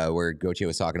that where Gauthier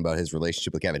was talking about his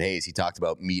relationship with Kevin Hayes, he talked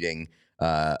about meeting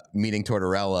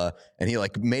Tortorella, and he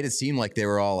like made it seem like they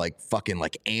were all like fucking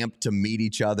like amped to meet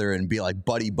each other and be like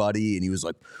buddy, and he was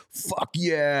like, "Fuck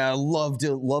yeah, love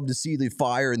to see the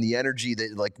fire and the energy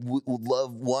that like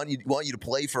want you to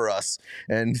play for us."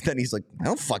 And then he's like, "I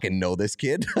don't fucking know this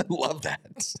kid." I love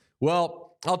that. Well,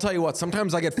 I'll tell you what,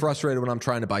 sometimes I get frustrated when I'm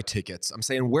trying to buy tickets. I'm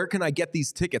saying, where can I get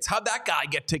these tickets? How'd that guy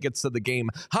get tickets to the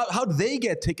game? How'd they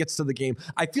get tickets to the game?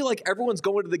 I feel like everyone's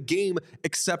going to the game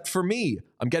except for me.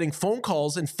 I'm getting phone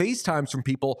calls and FaceTimes from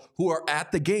people who are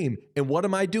at the game. And what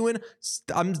am I doing?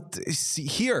 I'm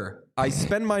here. I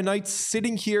spend my nights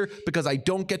sitting here because I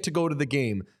don't get to go to the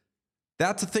game.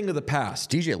 That's a thing of the past.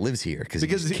 DJ lives here because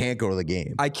he can't go to the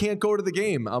game. I can't go to the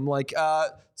game. I'm like,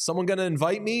 someone going to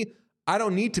invite me? I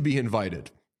don't need to be invited.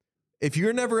 If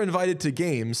you're never invited to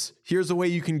games, here's a way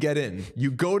you can get in. You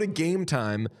go to Game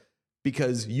Time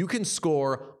because you can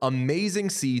score amazing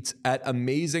seats at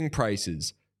amazing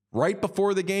prices. Right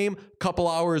before the game, couple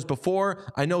hours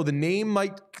before. I know the name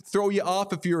might throw you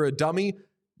off if you're a dummy.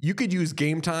 You could use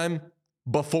Game Time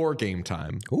before game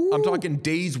time. Ooh. I'm talking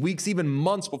days, weeks, even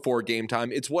months before game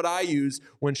time. It's what I use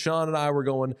when Sean and I were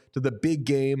going to the big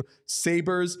game.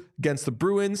 Sabres against the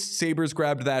Bruins. Sabres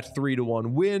grabbed that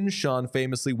 3-1 win. Sean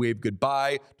famously waved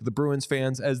goodbye to the Bruins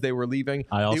fans as they were leaving.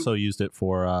 I also used it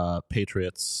for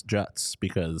Patriots Jets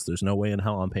because there's no way in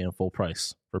hell I'm paying full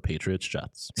price for Patriots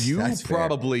Jets. You That's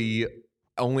probably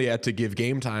only had to give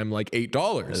game time like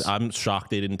 $8. I'm shocked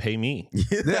they didn't pay me.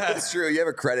 That's true. You have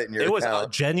a credit in your account. It was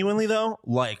genuinely though,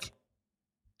 like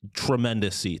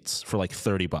tremendous seats for like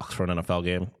 $30 for an NFL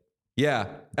game. Yeah.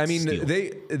 I mean,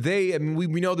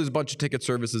 we know there's a bunch of ticket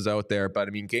services out there, but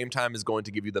I mean, Game Time is going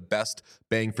to give you the best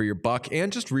bang for your buck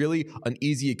and just really an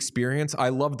easy experience. I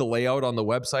love the layout on the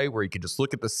website where you can just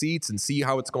look at the seats and see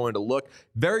how it's going to look.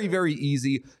 Very, very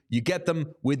easy. You get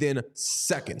them within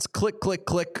seconds. Click, click,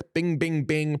 click, bing, bing,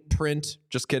 bing, print.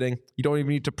 Just kidding. You don't even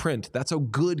need to print. That's how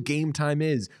good Game Time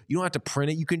is. You don't have to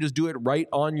print it. You can just do it right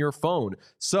on your phone.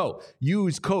 So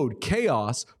use code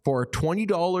CHAOS for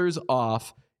 $20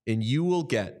 off and you will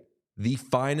get the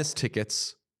finest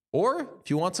tickets. Or if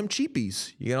you want some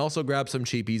cheapies, you can also grab some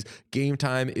cheapies. Game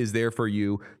Time is there for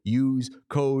you. Use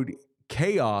code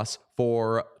CHAOS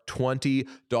for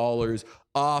 $20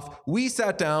 off. We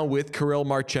sat down with Kirill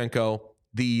Marchenko,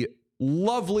 the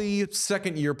lovely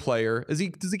second-year player. Does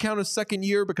he count as second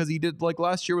year because he did like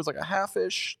last year was like a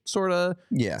half-ish sort of?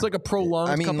 Yeah, it's like a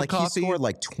prolonged cup of coffee. He scored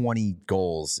like 20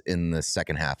 goals in the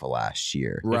second half of last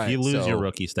year. Right. If you lose your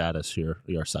rookie status,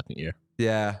 you're second year.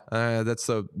 Yeah, that's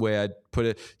the way I'd put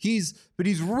it. He's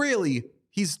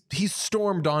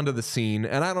stormed onto the scene,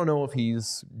 and I don't know if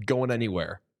he's going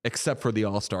anywhere except for the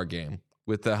All-Star game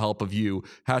with the help of you.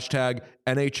 Hashtag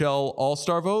NHL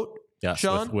All-Star vote. Yes,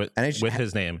 Sean? with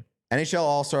his name. NHL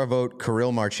All-Star vote,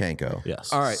 Kirill Marchenko.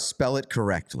 Yes. All right. Spell it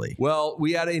correctly. Well,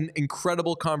 we had an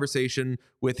incredible conversation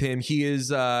with him. He's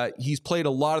played a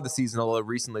lot of the season, although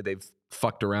recently they've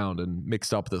fucked around and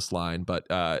mixed up this line, but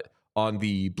on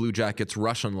the Blue Jackets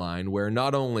Russian line, where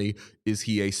not only is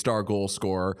he a star goal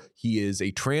scorer, he is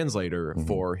a translator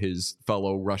for his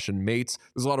fellow Russian mates.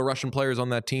 There's a lot of Russian players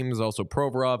on that team. There's also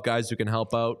Provorov, guys who can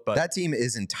help out. But that team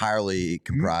is entirely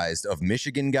comprised of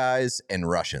Michigan guys and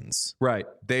Russians. Right.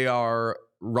 They are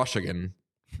Russian,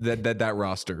 that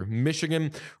roster.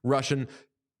 Michigan, Russian.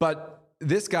 But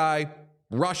this guy,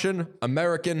 Russian,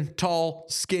 American, tall,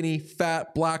 skinny,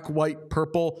 fat, black, white,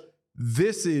 purple.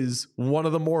 This is one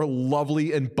of the more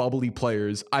lovely and bubbly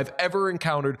players I've ever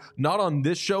encountered, not on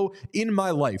this show, in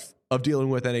my life of dealing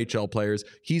with NHL players.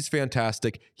 He's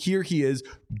fantastic. Here he is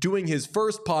doing his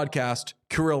first podcast,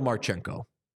 Kirill Marchenko.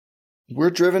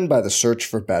 We're driven by the search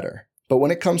for better. But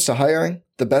when it comes to hiring,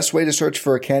 the best way to search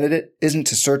for a candidate isn't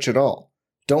to search at all.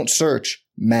 Don't search,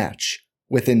 match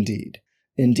with Indeed.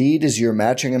 Indeed is your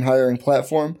matching and hiring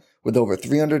platform With over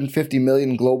 350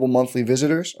 million global monthly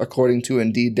visitors, according to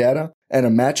Indeed data, and a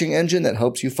matching engine that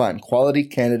helps you find quality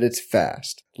candidates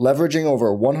fast. Leveraging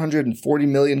over 140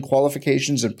 million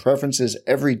qualifications and preferences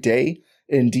every day,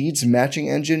 Indeed's matching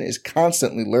engine is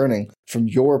constantly learning from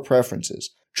your preferences.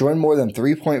 Join more than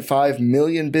 3.5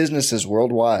 million businesses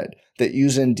worldwide that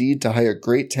use Indeed to hire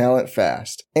great talent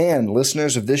fast. And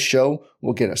listeners of this show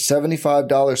will get a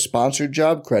 $75 sponsored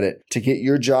job credit to get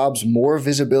your jobs more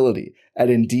visibility at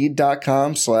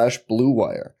Indeed.com/Blue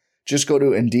Wire. Just go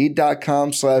to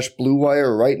Indeed.com/Blue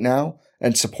Wire right now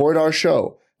and support our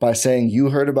show by saying you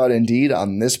heard about Indeed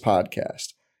on this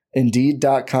podcast.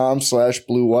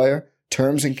 Indeed.com/Blue Wire.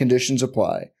 Terms and conditions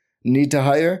apply. Need to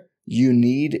hire? You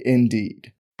need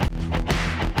Indeed.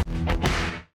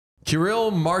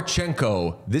 Kirill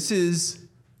Marchenko, this is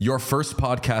your first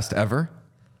podcast ever?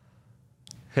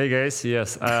 Hey guys,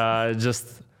 yes. I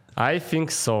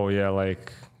think so, yeah,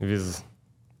 like it's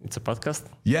a podcast?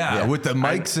 Yeah, with the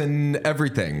mics and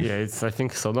everything. Yeah, I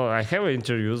think so. No, I have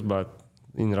interviews, but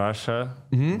in Russia,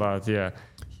 but yeah.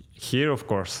 Here, of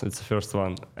course, it's the first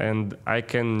one. And I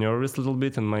can nervous a little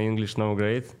bit and my English not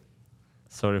great.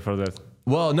 Sorry for that.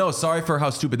 Well, no, sorry for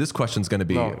how stupid this question's going to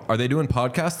be. No. Are they doing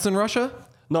podcasts in Russia?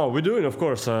 No, we're doing, of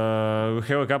course. We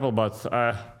have a couple, but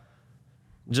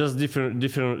just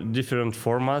different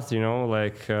format, you know,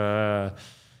 like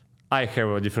I have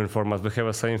a different format. We have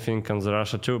the same thing in the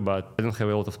Russia too, but I don't have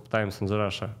a lot of times in the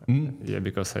Russia. Yeah,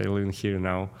 because I live here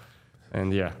now.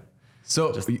 And yeah.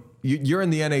 So you're in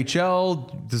the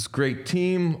NHL, this great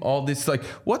team, all this, like,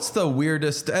 what's the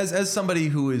weirdest, as somebody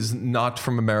who is not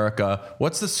from America,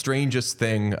 what's the strangest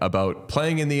thing about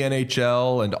playing in the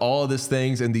NHL and all of these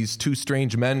things, and these two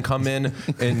strange men come in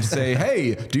and say,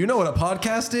 hey, do you know what a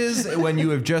podcast is? When you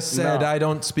have just said, I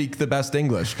don't speak the best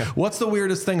English. What's the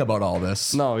weirdest thing about all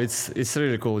this? No, it's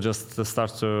really cool just to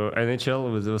start to NHL.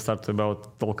 We'll start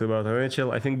talk about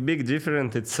NHL. I think big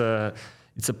difference, it's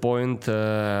a point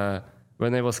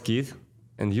when I was kid,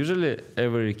 and usually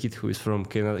every kid who is from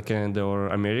Canada or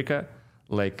America,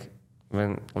 like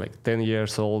when 10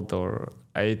 years old or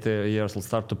 8 years old,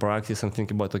 start to practice and think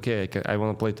about, okay, I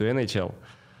want to play to NHL.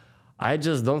 I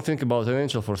just don't think about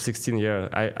NHL for 16 years.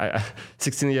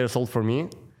 16 years old for me,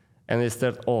 and I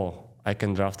start, I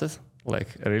can draft it?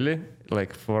 Like, really?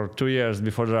 Like for 2 years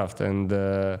before draft, and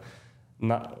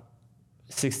not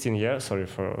 16 years, sorry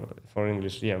for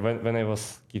English. Yeah, when I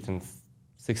was kitten,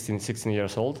 16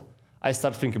 years old, I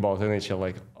start thinking about NHL,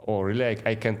 like, really,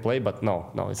 I can't play, but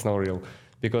no, it's not real.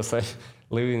 Because I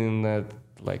live in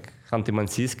like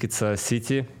Khanty-Mansiysk, it's a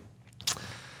city,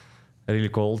 really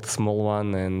cold, small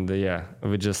one, and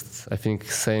we just, I think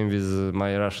same with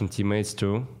my Russian teammates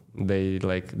too. They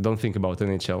like don't think about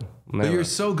NHL. Never. But you're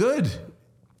so good.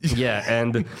 Yeah,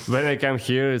 and when I come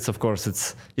here, it's of course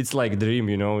it's like dream,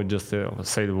 you know. Just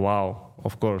say wow,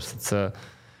 of course it's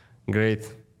great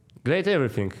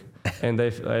everything. And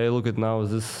I look at now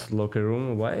this locker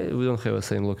room. Why we don't have the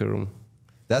same locker room?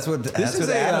 That's what Adam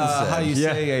said. How you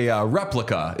say a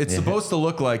replica. It's supposed to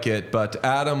look like it, but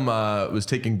Adam was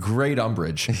taking great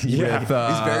umbrage. With, he's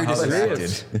very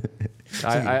distracted.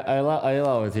 I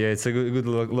love it. Yeah, it's a good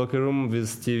locker room with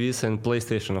TVs and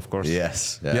PlayStation, of course.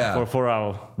 Yes. Yeah. For 4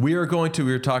 hours. We were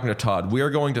talking to Todd. We are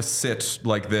going to sit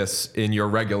like this in your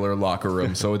regular locker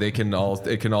room, so it can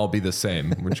all be the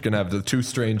same. We're just gonna have the two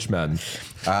strange men.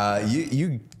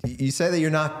 You say that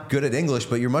you're not good at English,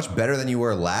 but you're much better than you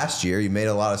were last year. You made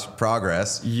a lot of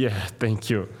progress. Yeah, thank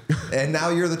you. And now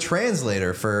you're the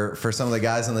translator for some of the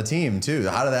guys on the team too.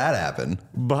 How did that happen?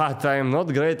 But I'm not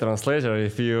great translator.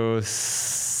 If you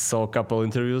saw a couple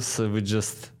interviews, we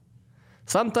just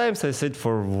sometimes I said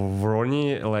for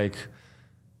Vroni, like,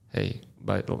 hey,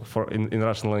 but in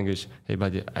Russian language, hey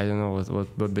buddy, I don't know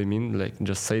what they mean. Like,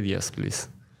 just say yes, please.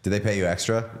 Do they pay you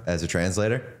extra as a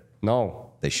translator? No.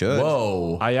 They should.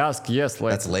 Whoa. I ask, yes.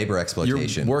 Like, that's labor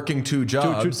exploitation. You're working two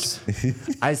jobs.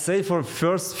 I say for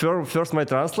first my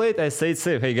translate, I say,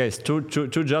 hey guys, two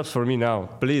jobs for me now.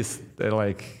 Please.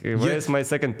 Where's my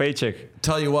second paycheck?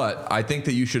 Tell you what, I think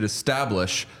that you should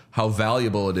establish how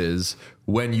valuable it is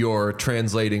when you're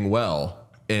translating well.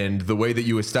 And the way that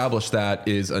you establish that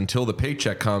is until the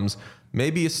paycheck comes,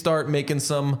 maybe you start making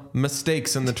some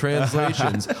mistakes in the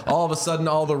translations. All of a sudden,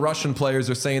 all the Russian players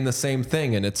are saying the same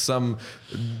thing, and it's some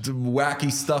wacky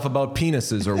stuff about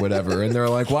penises or whatever. And they're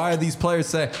like, why are these players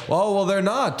saying, well, they're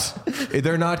not.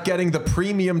 They're not getting the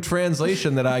premium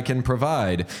translation that I can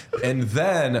provide. And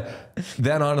then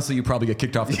honestly, you probably get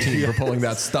kicked off the team for pulling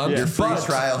that stunt. Your free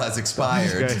trial has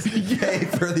expired. Pay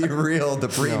for the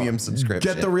premium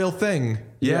subscription. Get the real thing.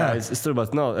 Yeah, it's true.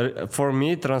 But no, for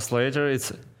me, translator,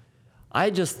 I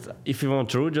just, if you want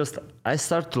true, just I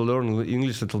start to learn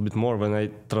English a little bit more when I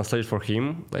translate for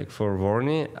him, like for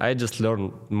Vorny. I just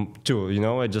learn too, you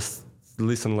know. I just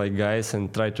listen like guys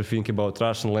and try to think about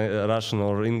Russian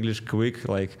or English quick,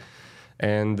 like,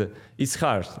 and it's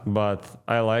hard, but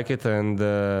I like it, and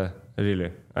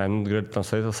really, I'm not great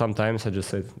translator. Sometimes I just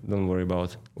say, don't worry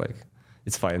about, like,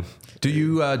 it's fine. Do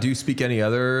you speak any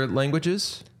other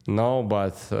languages? No,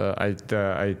 but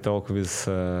I talk with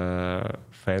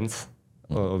friends,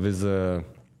 with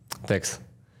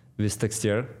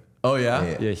Textier. Oh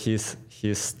yeah. Yeah, he's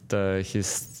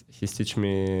teach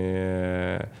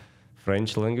me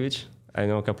French language. I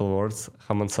know a couple of words.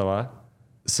 Hamon ça va.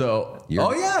 So,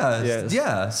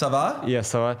 yeah, ça va? Yeah,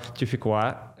 ça va. Tu fais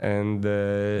quoi? And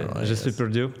je suis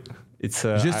perdu. It's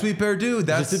Je suis perdu.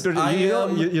 That's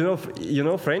you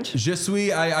know French? Je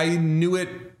suis. I knew it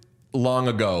long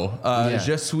ago.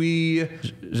 Je suis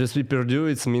perdu.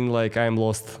 It's mean like I'm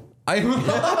lost. I'm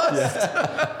lost.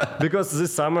 Yeah. Because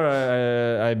this summer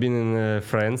I've been in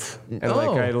France and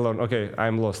like I learned. Okay,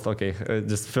 I'm lost. Okay,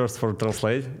 just first for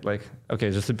translate. Like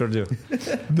okay, je suis perdu.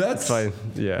 That's fine.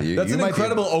 Yeah, that's an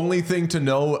incredible only thing to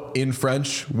know in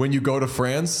French when you go to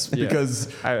France because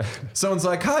someone's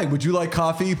like, "Hi, would you like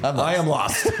coffee?" I am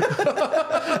lost.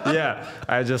 Yeah,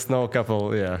 I just know a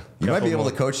couple. Yeah, you might be able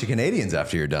to coach the Canadians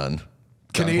after you're done.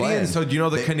 Canadians, so you know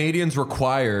the Canadians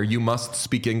require you must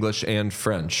speak English and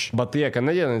French. But yeah,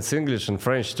 Canadian it's English and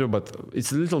French too, but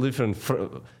it's a little different.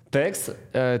 Text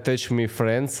teach me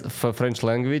French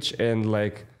language, and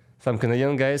like some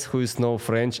Canadian guys who know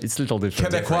French, it's a little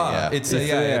different. Quebecois, it's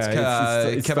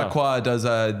Quebecois does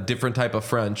a different type of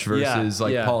French versus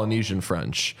Polynesian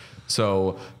French.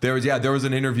 So there was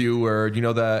an interview where you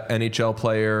know the NHL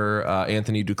player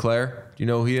Anthony Duclair. Do you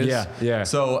know who he is? Yeah.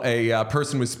 So a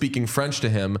person was speaking French to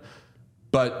him,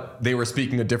 but they were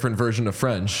speaking a different version of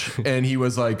French, and he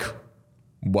was like,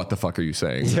 "What the fuck are you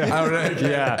saying?" Yeah. I don't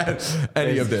know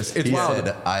any of this. It's he wild.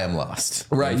 said, "I am lost."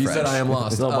 Right. He said, "I am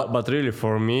lost." No, but really,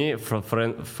 for me,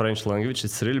 French language,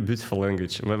 it's a really beautiful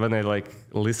language. When I like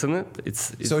listen it,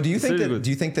 it's so. Do you think really that? good. Do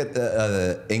you think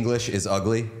that English is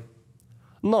ugly?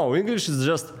 No, English is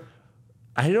just.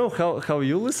 I don't know how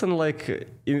you listen like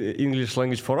English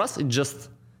language. For us, it's just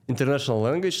international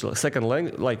language, like second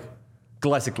language, like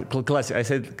classic.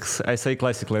 I say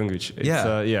classic language.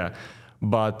 It's,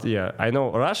 But yeah, I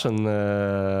know Russian.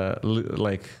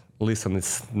 Like listen,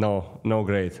 it's no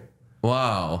great.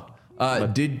 Wow.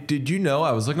 Did you know?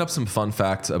 I was looking up some fun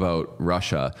facts about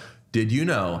Russia. Did you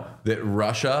know that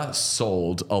Russia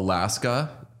sold Alaska?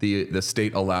 The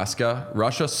state Alaska.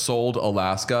 Russia sold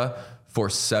Alaska for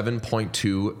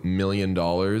 $7.2 million.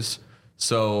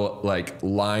 So like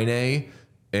Line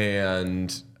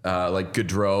and like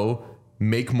Gaudreau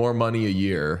make more money a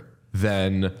year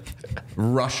than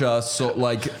Russia. So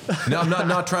like, no, I'm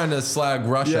not trying to slag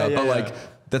Russia, but like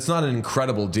that's not an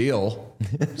incredible deal.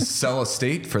 Sell a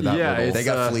state for that little. They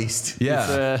got fleeced.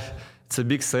 Yeah. It's a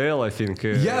big sale, I think.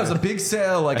 Yeah, it was a big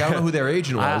sale. Like I don't know who their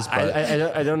agent was, but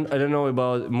I don't know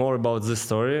about this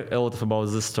story. A lot about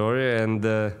this story, and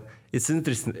it's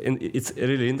interesting. And it's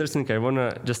really interesting. I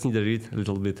just need to read a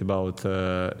little bit about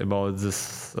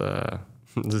this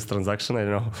this transaction. I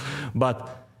don't know,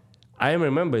 but I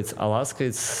remember it's Alaska.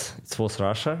 It was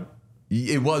Russia.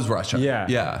 It was Russia.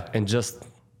 Yeah. And just.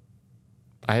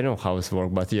 I don't know how it's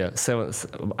worked, but yeah,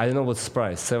 I don't know what's the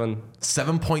price.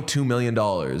 $7.2 million.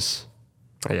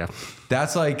 Yeah,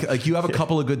 that's like you have a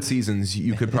couple of good seasons.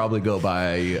 You could probably go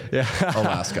buy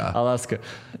Alaska. Alaska.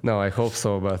 No, I hope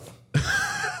so, but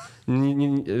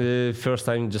first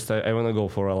time I want to go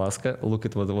for Alaska. Look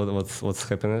at what's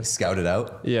happening. Scout it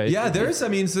out. Yeah. There's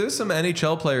some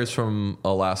NHL players from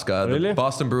Alaska. Really? The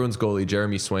Boston Bruins goalie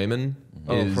Jeremy Swayman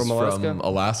is from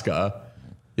Alaska.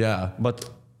 Yeah, but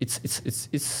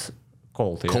it's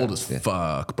cold. Cold as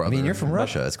fuck, brother. I mean, you're from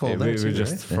Russia. It's cold. We're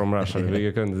just from Russia.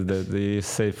 They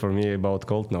say for me about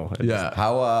cold. No. Yeah.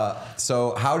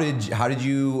 How did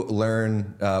you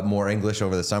learn more English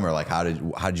over the summer? Like how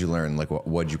did you learn? Like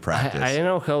what did you practice? I don't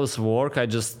know how it's work. I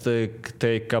just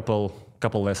take couple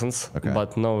lessons,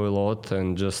 but know a lot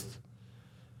and just.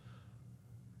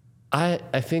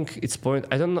 I think it's point.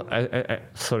 I don't know. I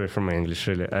sorry for my English.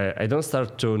 Really, I don't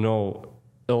start to know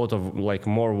a lot of like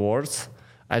more words.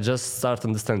 I just start to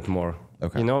understand more.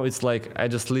 Okay. You know, it's like I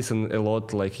just listen a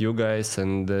lot, like you guys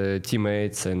and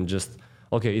teammates, and just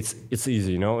it's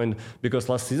easy, you know. And because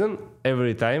last season,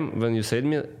 every time when you said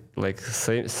me like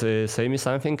say me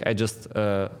something, I just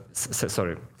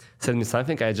send me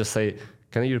something, I just say,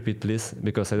 can you repeat please?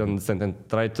 Because I don't understand, and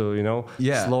try to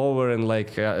slower and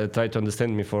like try to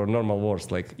understand me for normal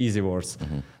words, like easy words.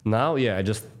 Mm-hmm. Now,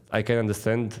 I can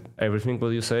understand everything what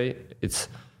you say. It's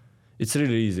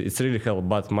really easy. It's really help.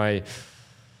 But my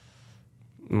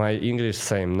English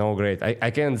same, no great.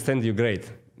 I can understand you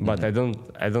great, but I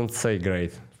don't say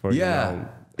great. For yeah.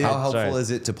 How helpful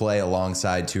is it to play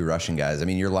alongside two Russian guys? I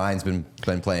mean, your line's been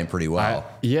playing pretty well.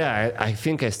 I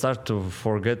think I start to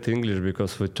forget English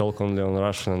because we talk only on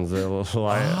Russian on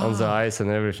the ice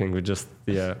and everything. We just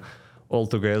all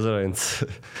together, and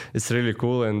it's really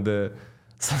cool. And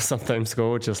sometimes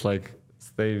coaches like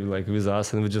stay like with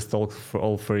us, and we just talk for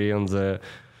all three on the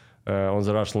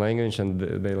Russian language, and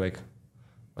they like,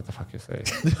 what the fuck you say?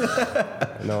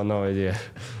 No idea.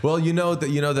 Well, you know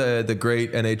the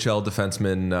great NHL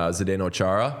defenseman Zdeno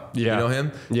Chara. Yeah. You know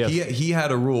him. Yes. He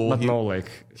had a rule. But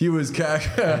he was.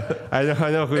 I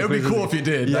know. It would be cool if you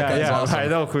did. Yeah, awesome. I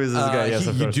know who is this guy. Yes,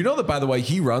 of course. Do you know that, by the way,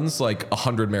 he runs like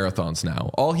 100 marathons now?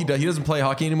 All he does, he doesn't play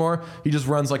hockey anymore. He just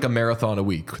runs like a marathon a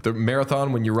week. The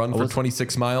marathon when you run for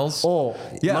 26 miles. Oh,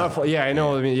 yeah, marathon, yeah, I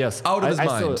know. I mean, yes, out of his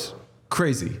mind.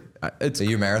 Crazy. Are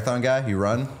you a marathon guy? You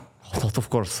run? Not of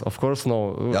course,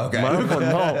 no. Okay. Marathon,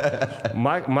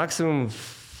 no. Maximum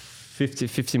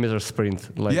 50 meter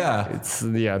sprint. Like, it's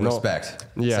respect.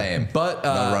 No. Yeah, same. But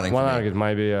no running. 100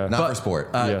 maybe. Not for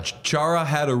sport. Chara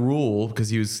had a rule because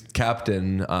he was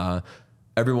captain.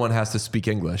 Everyone has to speak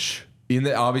English.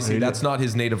 Obviously, that's not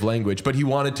his native language, but he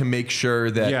wanted to make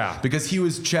sure that because he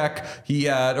was Czech, he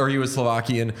was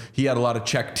Slovakian. He had a lot of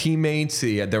Czech teammates.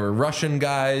 There were Russian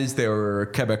guys. There were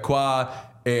Quebecois.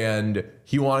 And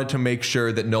he wanted to make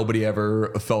sure that nobody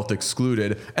ever felt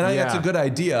excluded. And I think that's a good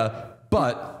idea,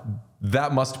 but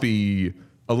that must be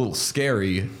a little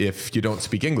scary if you don't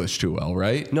speak English too well,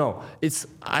 right? No,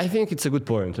 I think it's a good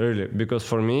point, really, because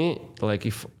for me, like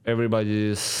if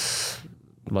everybody is,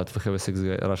 but we have 6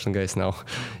 Russian guys now,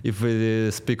 if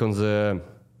we speak on the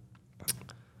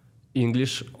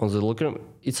English on the locker room,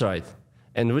 it's right.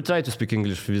 And we try to speak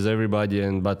English with everybody,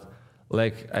 but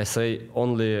like I say,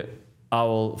 only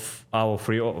our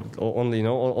three,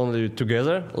 only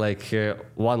together, like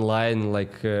one line,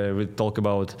 like we talk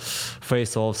about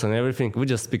face-offs and everything. We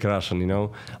just speak Russian,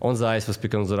 On the ice, we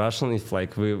speak on the Russian. If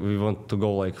like we want to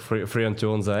go like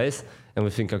 3-on-2 on the ice, and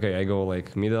we think, okay, I go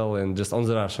like middle and just on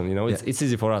the Russian, It's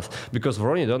easy for us because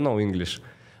Vroni don't know English.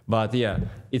 But yeah,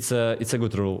 it's a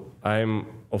good rule. I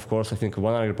think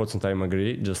 100% I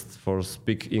agree. Just for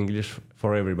speak English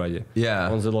for everybody.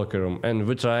 Yeah. On the locker room, and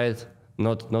we tried.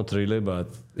 Not really,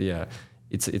 but yeah,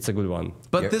 it's a good one.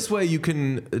 But this way you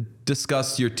can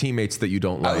discuss your teammates that you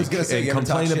don't like. I was going to say, and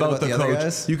complain about the coach.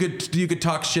 Guys? You could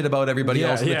talk shit about everybody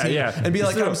else on the team and be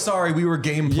like, I'm sorry, we were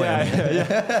game planning.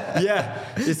 Yeah.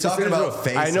 It's talking about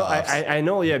face-offs. I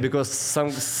know, because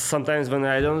sometimes when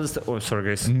I don't understand. Oh, sorry,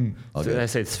 guys. I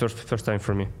say it's first time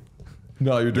for me.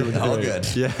 No, you're doing all good.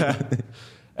 Yeah,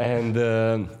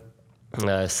 and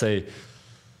I say.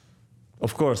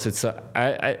 Of course, it's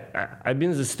I've been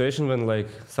in the situation when like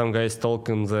some guys talk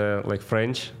in the like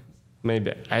French,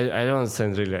 maybe I don't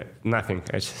understand really nothing.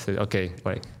 I just say okay,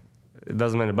 like it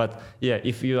doesn't matter. But yeah,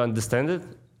 if you understand it,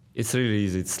 it's really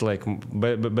easy. It's like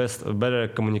better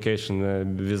communication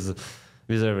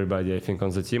with everybody. I think on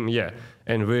the team. Yeah,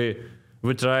 and we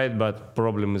tried, but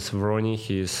problem is Vroni.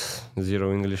 He's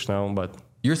zero English now, but.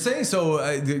 You're saying so.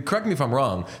 Correct me if I'm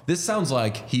wrong. This sounds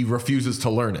like he refuses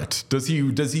to learn it. Does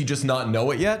he just not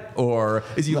know it yet, or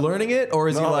is he learning it, or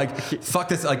is he like fuck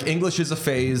this? Like English is a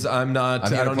phase. I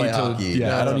don't need to.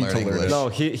 Yeah, I don't need to learn it. No,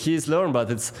 he's learned,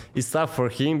 but it's tough for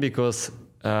him because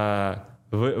we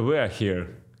are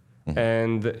here,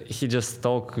 and he just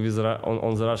talk with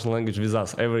on the Russian language with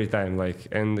us every time. Like,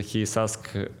 and he's ask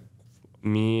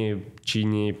me,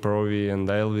 Chini, Provi, and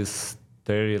Elvis,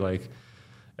 Terry, like.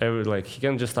 He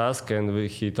can just ask and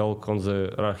he talk on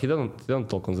the. He don't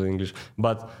talk on the English.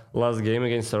 But last game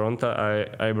against Toronto,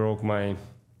 I broke my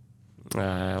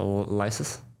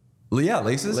laces. Yeah,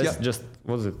 laces. Yeah. Just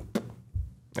what is it?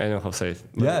 I don't know how to say it.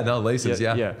 Yeah, no laces.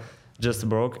 Yeah. Just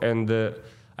broke and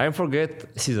I forget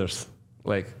scissors.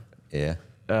 Like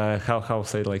how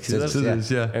say it, like scissors.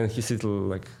 Yeah. And he sit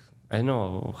like I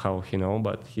know how he know,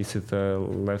 but he sit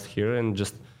left here and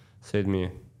just said me.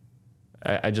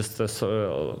 I just asked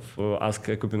a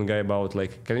equipment guy about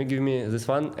like, can you give me this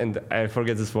one? And I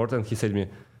forget this word, and he said me,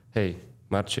 "Hey,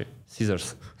 Marche,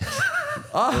 scissors."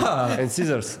 And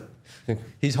scissors.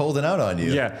 He's holding out on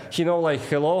you. Yeah, he know like,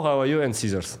 "Hello, how are you?" and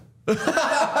scissors.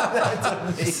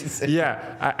 That's amazing.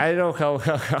 Yeah, I know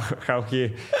how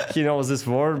he knows this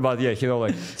word, but yeah, he know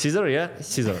like scissor. Yeah,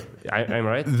 scissor. I'm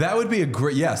right. That would be a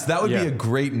great be a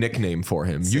great nickname for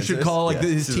him. Scissors? You should call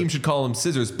his team should call him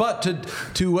Scissors. But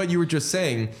to what you were just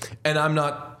saying, and I'm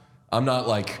not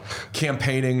like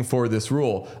campaigning for this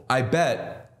rule. I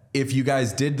bet if you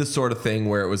guys did the sort of thing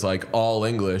where it was like all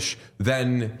English,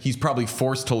 then he's probably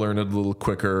forced to learn it a little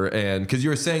quicker. And because you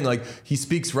were saying like he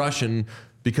speaks Russian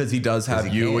because he does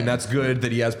have you, and that's good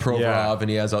that he has Provorov and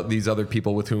he has these other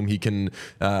people with whom he can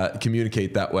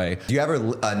communicate that way. Do you have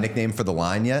a nickname for the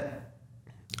line yet?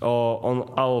 Oh,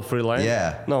 on our free line?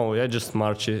 Yeah. No, yeah, just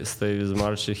Marchi. Stay with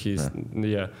Marchi. He's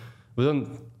yeah. We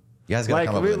don't. You guys gotta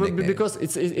come up with a nickname. Because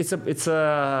it's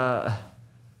a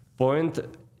point.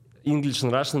 English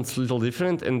and Russian it's a little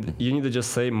different, and you need to just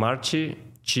say Marchi,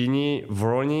 Chini,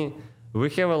 Vroni. We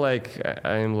have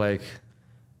I'm like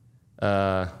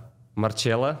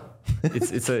Marcella.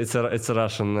 It's a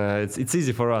Russian. It's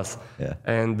easy for us. Yeah.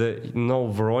 And no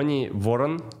Vroni,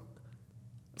 Voron.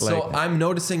 So I'm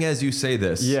noticing as you say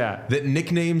this, that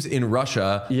nicknames in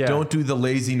Russia don't do the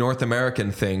lazy North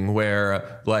American thing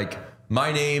where like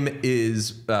my name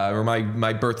is or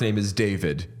my birth name is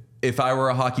David. If I were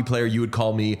a hockey player, you would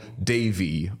call me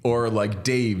Davey or like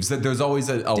Daves. That there's always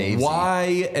a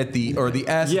Y at the or the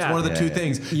S. It's one of the two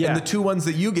things. Yeah. And the two ones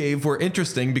that you gave were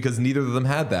interesting because neither of them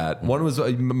had that. One was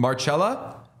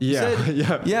Marcella. Yeah.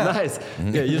 Nice.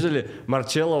 Yeah, usually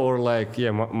Marcello or like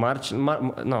Marchi.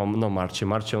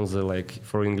 Marchion's like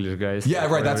for English guys. Yeah,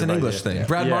 right. That's an English thing.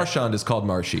 Brad Marchand is called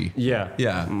Marshy.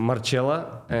 Yeah.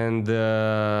 Marcella and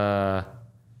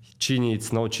Chini.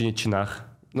 It's no Chini Chinach.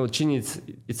 No, Chini,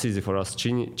 it's easy for us.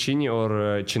 Chini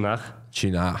or Chinach.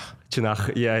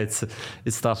 Chinach, yeah,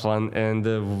 it's tough one. And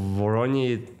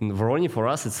Voroni for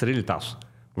us, it's really tough.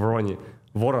 Voron.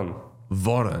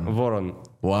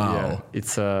 Wow.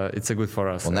 Yeah, it's a good for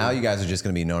us. Well, now you guys are just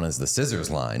going to be known as the Scissors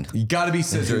line. You got to be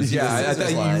Scissors.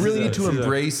 Yeah, you really need to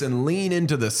embrace and lean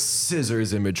into the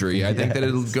Scissors imagery. I think that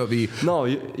it'll go be. No,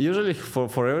 usually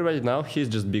for everybody now, he's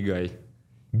just big guy.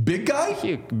 Big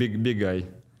guy? Big guy.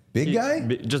 Big guy?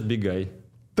 Just big guy.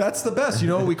 That's the best. You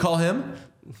know what we call him?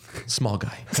 Small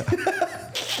guy.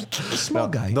 Small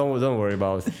guy. Don't worry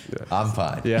about it. I'm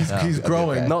fine. Yeah. He's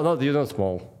growing. No, you're not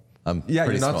small. I'm you're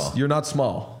pretty not small. You're not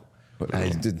small.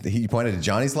 He pointed to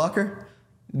Johnny's locker?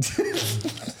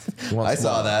 I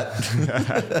saw that.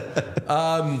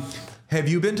 Have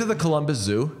you been to the Columbus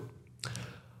Zoo?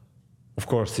 Of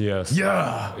course, yes.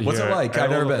 Yeah. What's it like? I've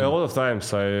never been. A lot of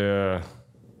times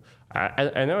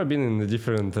I never been in the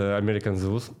different American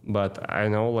zoos, but I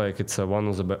know like it's one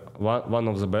of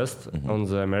the best on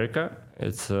the America.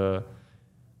 It's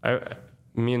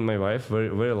me and my wife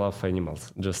very love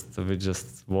animals. We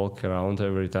just walk around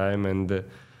every time, and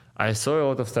I saw a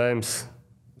lot of times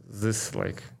these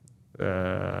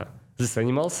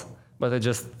animals, but I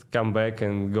just come back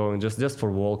and go and just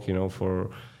for walk, for.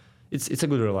 It's a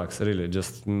good relax, really.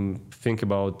 Just think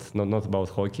about not about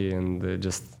hockey and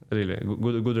just really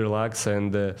good relax.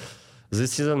 And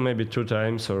this season maybe 2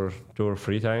 times or 2 or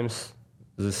 3 times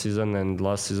this season, and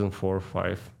last season 4 or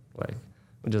 5. Like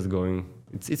we're just going.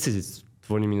 It's easy. It's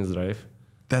 20 minutes drive.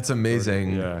 That's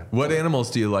amazing. Yeah. What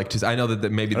animals do you like to? I know that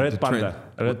maybe red panda.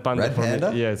 Red panda. Red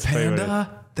panda? Yeah, it's panda.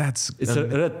 Favorite. It's a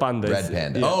red panda. Red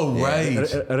panda. Yeah. Oh, right.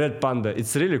 Red panda.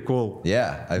 It's really cool.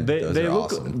 Yeah, they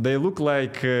look awesome. They look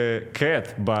like a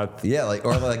cat, but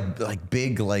like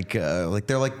big like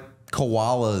they're like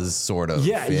koalas sort of.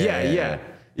 Yeah.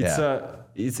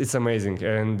 It's amazing.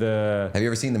 And have you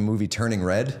ever seen the movie Turning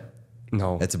Red?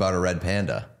 No. It's about a red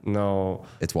panda. No.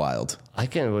 It's wild. I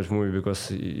can't watch movie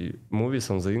because movies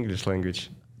on the English language.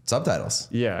 Subtitles.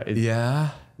 Yeah.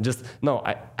 Just no.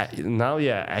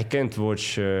 I can't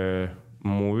watch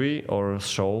movie or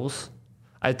shows.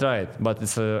 I tried, but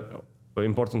it's a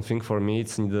important thing for me.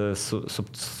 It's the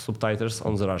subtitles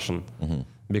on the Russian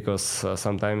because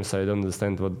sometimes I don't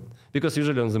understand what. Because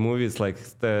usually on the movie it's like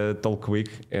talk quick.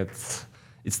 It's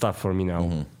tough for me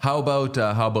now. How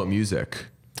about music?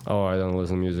 Oh, I don't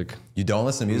listen to music. You don't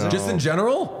listen to music? No. Just in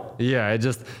general? Yeah, I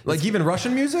just even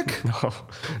Russian music.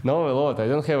 No, a lot. I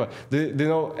don't have. Do you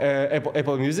know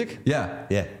Apple Music? Yeah.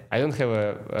 I don't have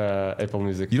a Apple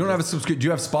Music. You don't have a subscription? Do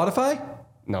you have Spotify?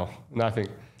 No, nothing.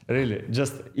 Really,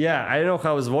 just I know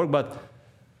how it works, but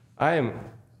I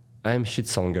am shit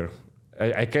songer.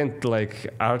 I can't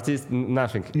like artist.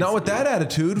 Nothing. Not with that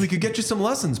attitude. We could get you some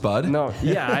lessons, bud. No.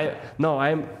 Yeah.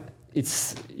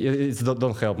 It's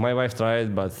don't help. My wife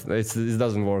tried, but it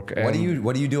doesn't work. What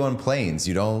do you do on planes?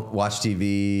 You don't watch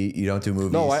TV. You don't do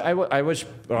movies. No, I watch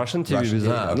Russian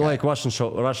TV like Russian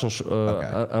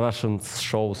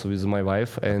shows with my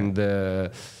wife and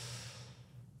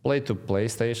play to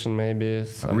PlayStation maybe.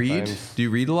 Sometimes. Read? Do you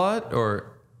read a lot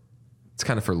or? It's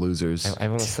kind of for losers. I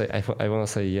want to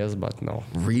say yes, but no.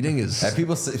 Reading is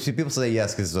people say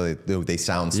yes because they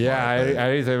sound smart. Yeah, I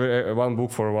read one book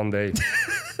for one day.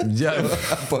 Yeah,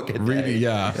 fucking reading.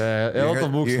 Yeah, a lot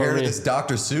of books you for heard me. This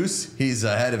Dr. Seuss, he's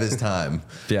ahead of his time.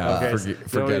 Yeah,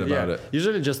 forget about it.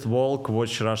 Usually just walk,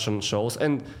 watch Russian shows,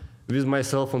 and with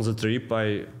myself on the trip,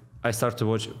 I start to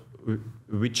watch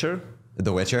Witcher.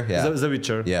 The Witcher, yeah. The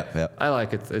Witcher. Yeah. I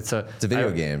like it. It's a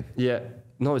video game. Yeah.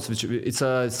 No, it's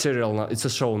a serial now. It's a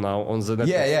show now on the Netflix.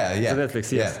 Yeah. The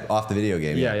Netflix, yes. Yeah, off the video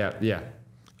game. Yeah.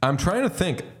 I'm trying to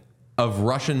think of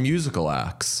Russian musical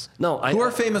acts. No, who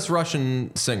are famous Russian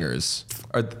singers?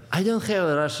 I don't have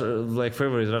a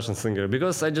favorite Russian singer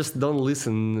because I just don't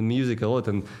listen music a lot,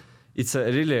 and it's a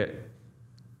really.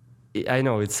 I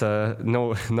know it's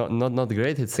not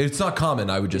great. It's not common.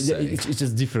 I would just say it's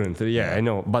just different. Yeah, I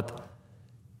know. But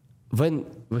when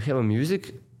we have a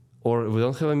music or we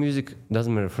don't have a music,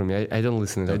 doesn't matter for me. I don't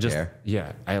listen. Don't care.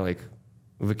 Yeah,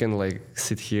 we can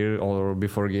sit here or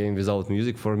before game without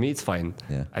music. For me, it's fine.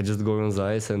 Yeah. I just go on the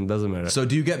ice and doesn't matter. So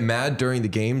do you get mad during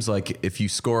the games? Like if you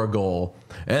score a goal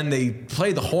and they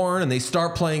play the horn and they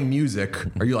start playing music,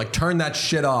 are you like, turn that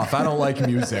shit off? I don't like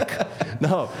music.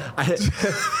 No,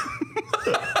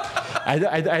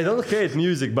 I don't hate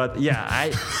music, but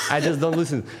yeah, I just don't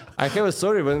listen. I have a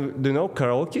story do you know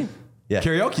karaoke? Yeah.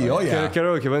 Karaoke, oh yeah.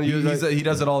 Karaoke, when he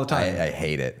does it all the time. I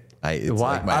hate it. It's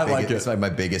Why? It's like my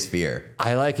biggest fear.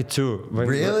 I like it too.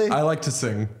 Really? I like to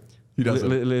sing. He doesn't.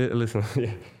 Listen,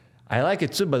 I like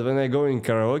it too, but when I go in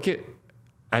karaoke,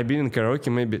 I've been in karaoke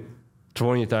maybe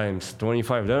 20 times,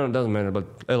 25. Doesn't matter, but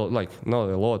not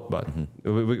a lot. But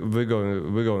we're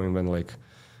going when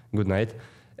good night,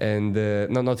 and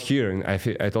not here.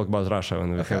 I talk about Russia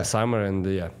when we have summer and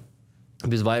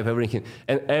this vibe, everything,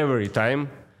 and every time.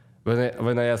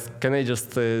 When I ask, can I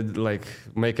just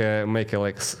make a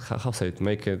how say it,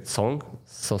 make a song,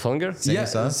 songer? Sing a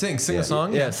song. Sing a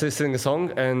song. Yeah, sing a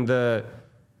song, and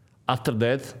after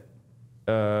that,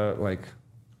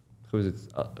 who is it?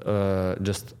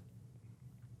 Just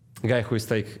guy who is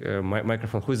take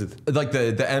microphone. Who is it? Like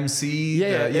the MC.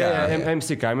 Yeah.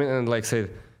 MC coming and say,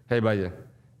 hey buddy,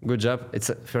 good job. It's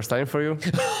the first time for you.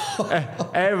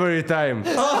 Every time.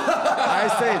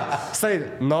 I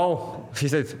said no. He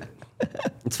said,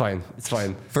 it's fine.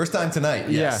 First time tonight,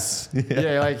 yes.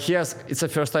 Yeah, he asked, it's the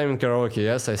first time in karaoke,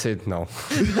 yes? I said, no.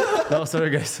 No, sorry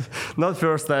guys. Not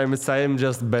first time, I'm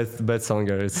just bad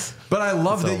songer. But I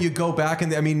love that you go back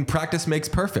and, practice makes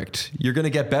perfect. You're going to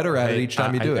get better at it each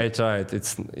time you do it. I try it.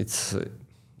 It's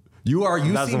You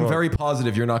seem very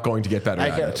positive you're not going to get better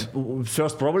at it.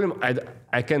 First problem,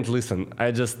 I can't listen.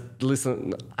 I just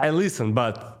listen. I listen,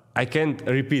 but I can't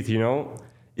repeat,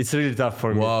 It's really tough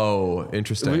for me. Whoa,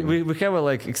 interesting. We have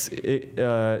a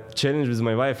challenge with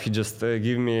my wife. He just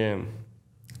give me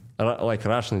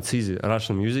Russian. It's easy.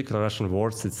 Russian music, Russian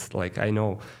words. It's I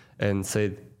know. And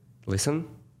said, listen,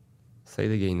 say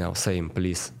it again now. Same,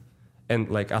 please. And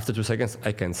after 2 seconds,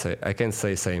 I can't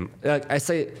say same. I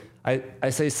say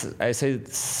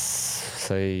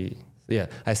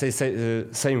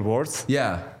same words.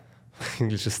 Yeah.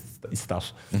 English is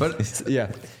tough. But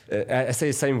I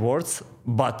say same words,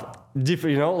 but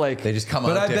different, they just come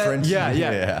out different.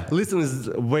 Yeah. Listen is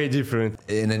way different.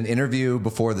 In an interview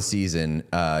before the season,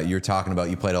 you're talking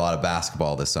about you played a lot of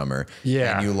basketball this summer. Yeah.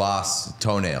 And you lost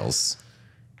toenails.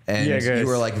 And you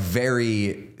were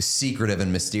very secretive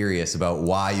and mysterious about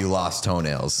why you lost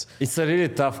toenails. It's a really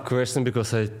tough question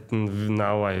because I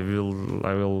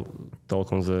will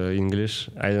talk on the English.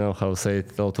 I don't know how to say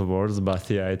it, a lot of words, but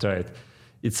yeah, I tried.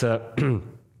 It's a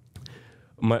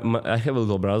I have a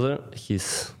little brother.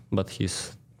 He's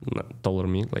taller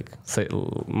than me,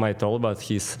 my tall, but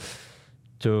he's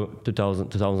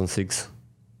 2006.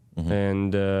 Mm-hmm.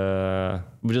 And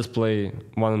we just play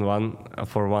 1-on-1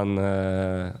 for one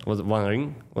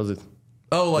ring. Was it?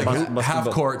 Oh, half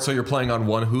court. So you're playing on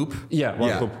one hoop. Yeah,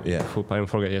 one hoop. Yeah, hoop. I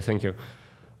forget. Yeah, thank you.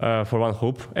 For one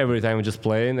hoop, every time we just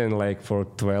play, and for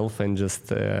 12, and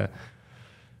just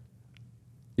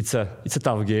it's a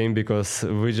tough game because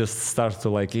we just start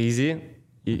to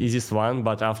easiest one,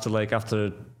 but after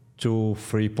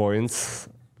 2-3 points.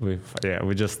 We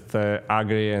just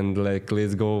agree and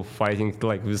let's go fighting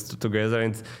this together,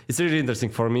 and it's really interesting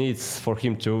for me. It's for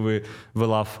him too. We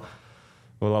love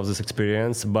this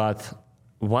experience. But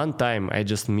one time I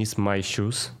just missed my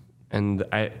shoes, and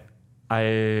I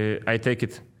take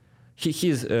it.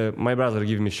 My brother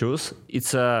give me shoes.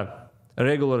 It's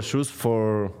regular shoes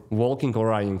for walking or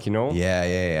running,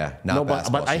 Yeah.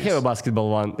 But I have a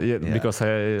basketball one because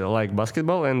I like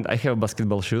basketball, and I have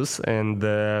basketball shoes, and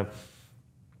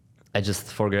I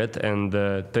just forget and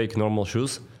take normal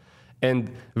shoes.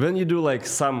 And when you do like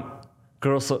some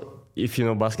if you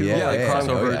know basketball,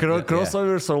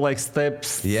 crossovers or like step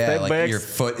like backs. your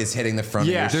foot is hitting the front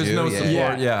of your shoe. There's no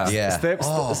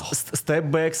support.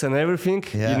 Step backs and everything.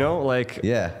 You know, like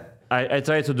I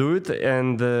try to do it,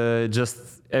 and just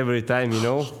every time, you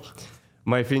know,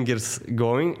 my fingers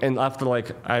going, and after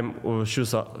like I'm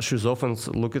shoes off and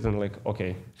look at it and like,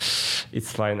 okay,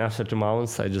 it's fine. After 2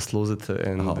 months, I just lose it,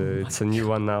 and it's a new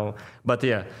one now. But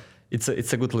yeah, it's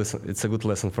a good lesson. It's a good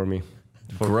lesson for me.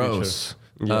 For Gross. Future.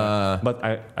 Yeah, but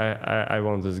I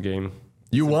won this game.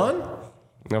 You won?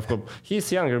 Of course.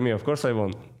 He's younger than me. Of course I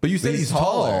won. But you said he's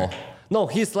taller. No,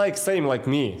 he's like same like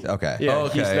me. Okay. Yeah,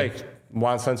 he's like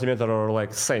 1 centimeter or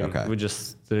like same. Okay. We're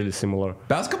just really similar.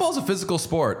 Basketball is a physical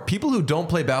sport. People who don't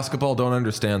play basketball don't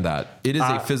understand that. It is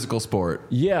a physical sport.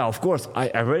 Yeah, of course.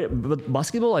 But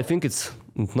basketball, I think it's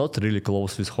not really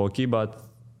close with hockey, but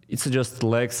it's just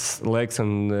legs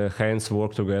and hands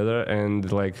work together,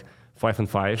 and like 5 and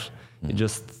 5. You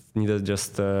just needed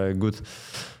good,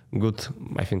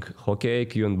 I think, hockey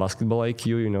IQ and basketball IQ,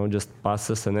 you know, just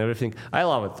passes and everything. I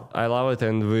love it,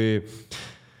 and we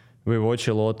watch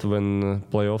a lot when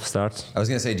playoffs start. I was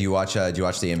gonna say, do you watch the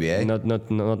NBA?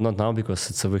 Not now,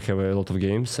 because we have a lot of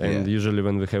games, and usually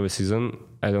when we have a season,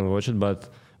 I don't watch it. But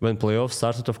when playoffs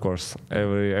started, of course,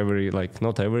 every like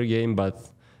not every game, but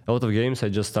a lot of games I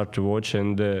just start to watch,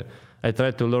 and I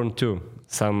try to learn too.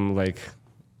 Some like.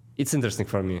 It's interesting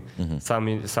for me.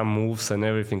 Some moves and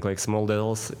everything, like small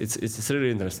details. It's really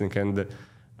interesting, and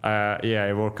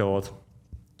I work a lot.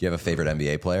 Do you have a favorite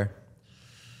NBA player?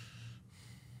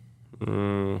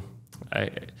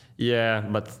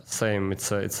 But same.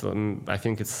 It's I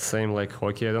think it's the same like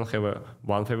hockey. I don't have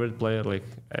one favorite player. Like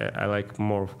I like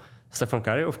more Stephen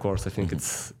Curry, of course. I think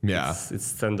it's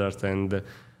standard, and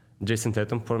Jason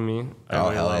Tatum for me.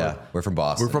 We're from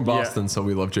Boston. We're from Boston, so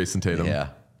we love Jason Tatum. Yeah.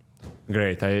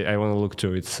 Great. I want to look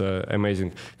too. It's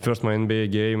amazing. First, my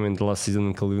NBA game in the last season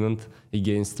in Cleveland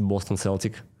against Boston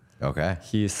Celtic. Okay.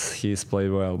 He's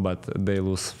played well, but they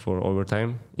lose in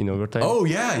overtime. Oh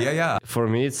yeah. For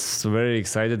me, it's very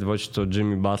excited to watch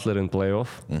Jimmy Butler in playoff.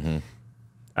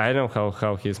 I don't know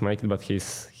how he's making, but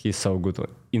he's so good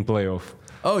in playoff.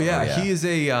 Oh yeah, he is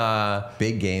a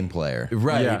big game player.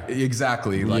 Right,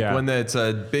 exactly. Like when it's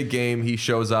a big game, he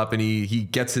shows up and he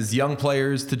gets his young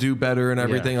players to do better and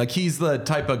everything. Like he's the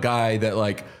type of guy that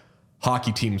like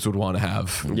hockey teams would want to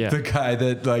have. The guy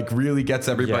that like really gets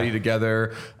everybody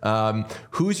together.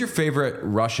 Who's your favorite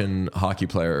Russian hockey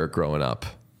player growing up?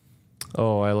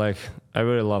 Oh, I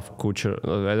really love Kucher.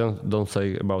 I don't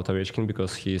say about Ovechkin,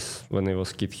 because when I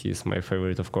was kid, he's my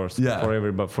favorite, of course. For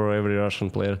every Russian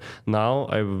player. Now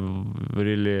I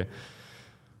really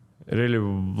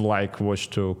like watch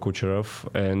to Kucherov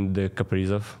and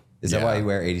Kaprizov. Is that why you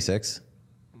wear 86?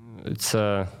 It's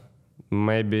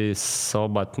maybe so,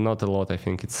 but not a lot. I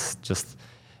think it's just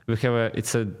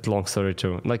it's a long story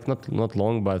too. Like not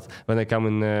long, but when I come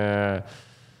in.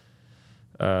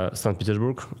 St.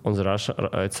 Petersburg on the Russia.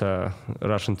 It's a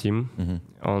Russian team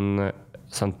on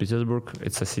St. Petersburg.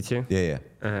 It's a city.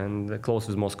 And close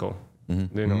with Moscow. Do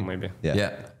you know maybe?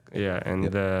 Yeah.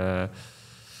 And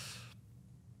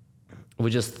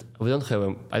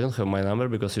I don't have my number,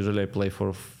 because usually I play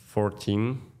for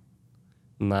 14,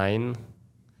 9,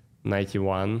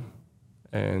 91,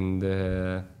 and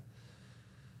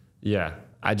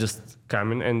I just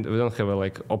come in, and we don't have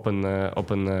open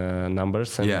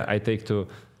numbers, and I take to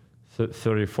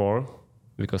 34,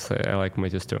 because I like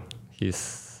Matthews too.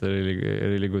 He's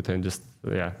really good, and just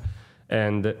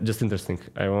interesting.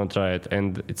 I want to try it,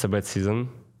 and it's a bad season,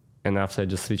 and after I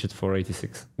just switch it for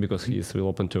 86, because he's real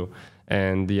open too,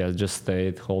 and just stay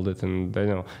it, hold it, and I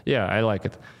know. I like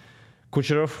it.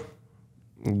 Kucherov,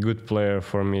 good player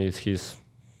for me. He's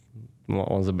one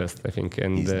of the best, I think,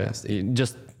 and he's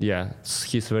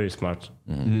very smart.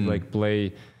 Like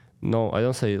play. No, I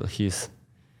don't say he's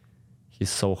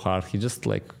so hard. He's just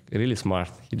like really smart.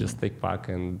 He just take puck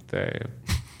and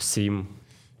seam,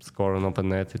 score an open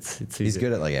net. It's easy. He's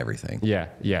good at like everything.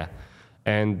 Yeah.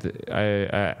 And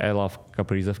I love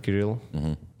Kaprizov, Kirill.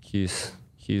 He's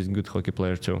a good hockey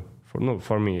player too.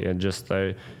 For me,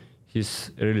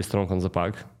 he's really strong on the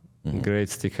puck. Great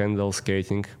stick handle,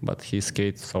 skating, but he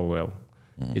skates so well.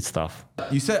 It's tough.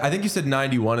 I think you said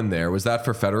 91 in there. Was that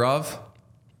for Fedorov?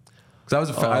 Because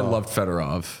I loved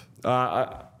Fedorov.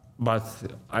 But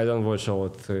I don't watch all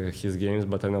of his games,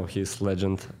 but I know he's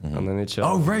legend on NHL.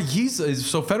 Oh right,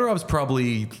 so Fedorov's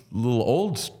probably a little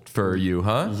old for you,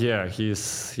 huh? Yeah,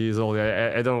 he's old.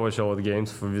 I don't watch all the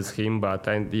games with him, but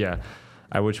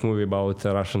I watch movie about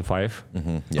Russian 5.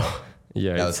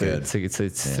 Yeah, it's good.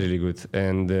 It's really good,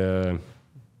 and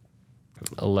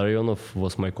Larionov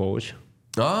was my coach.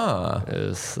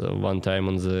 One time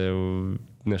on the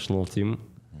national team.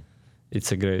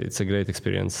 It's a great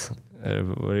experience.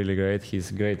 Really great.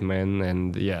 He's a great man,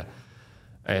 and yeah,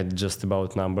 I had just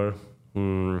about number.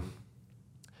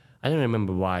 I don't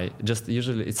remember why. Just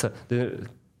usually it's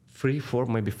 3, 4,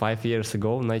 maybe 5 years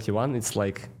ago, 91. It's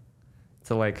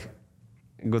a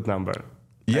good number.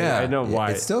 Yeah, I know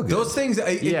why. It's still good. Those things,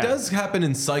 it does happen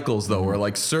in cycles though, where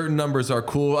like certain numbers are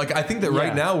cool. Like I think that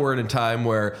right now we're in a time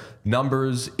where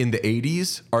numbers in the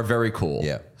 80s are very cool.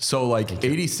 Yeah. So like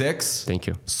 86. Thank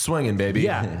you. Swinging, baby.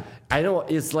 Yeah, I know.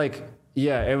 It's like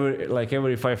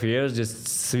every 5 years, just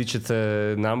switch it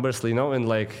numbers, and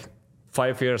like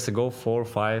 5 years ago, 4,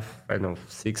 5, I don't know,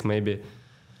 6 maybe.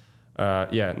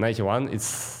 91.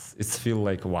 It's feel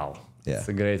like wow. Yeah. It's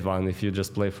a great one. If you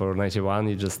just play for 91,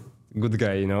 you just good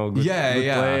guy, good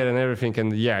player and everything.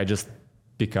 And I just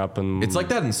pick up and it's like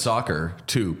that in soccer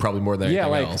too, probably more than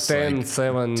anything else. 10, like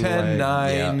 7, 10,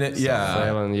 9,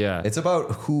 7, It's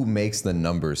about who makes the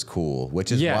numbers cool,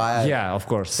 which is why. Of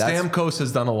course. Stamkos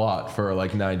has done a lot for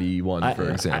like 91, for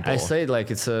example. I said like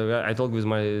it's I talked with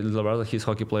my little brother. He's a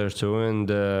hockey player too,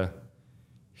 and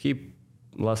he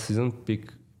last season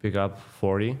pick up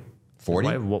 40.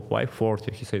 40? Why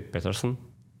 40? He said Pettersson.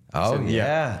 Oh,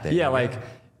 said, like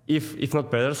if not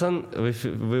Pettersson,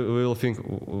 we will think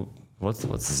what's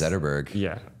Zetterberg.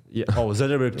 Yeah. Oh,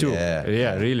 Zetterberg too.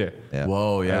 Really. Yeah.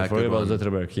 Whoa, yeah. I forgot about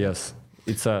Zetterberg. Yes,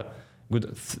 it's a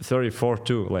good 34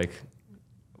 too. Like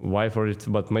why for it?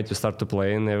 But Matthew start to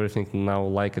play and everything now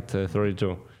like at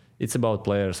 32. It's about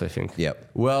players, I think.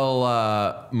 Yep.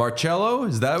 Well, Marcello,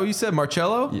 is that what you said?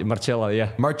 Marcello? Marcella,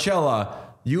 yeah.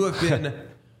 Marcella, you have been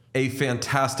a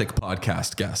fantastic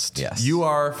podcast guest. Yes. You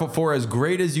are, for as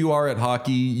great as you are at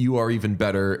hockey, you are even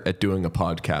better at doing a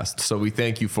podcast. So we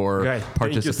thank you for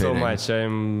participating. Thank you so much.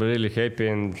 I'm really happy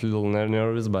and a little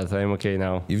nervous, but I'm okay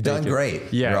now. You've done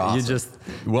great. Yeah, You're awesome. you just...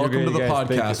 Welcome to the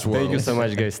podcast world. Thank you so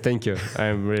much, guys. Thank you. I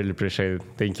really appreciate it.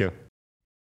 Thank you.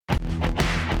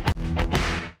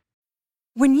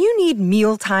 When you need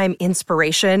mealtime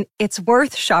inspiration, it's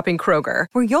worth shopping Kroger,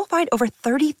 where you'll find over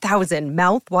 30,000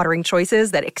 mouth-watering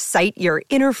choices that excite your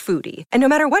inner foodie. And no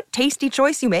matter what tasty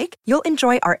choice you make, you'll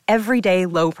enjoy our everyday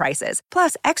low prices,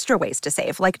 plus extra ways to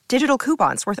save, like digital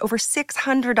coupons worth over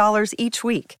 $600 each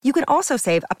week. You can also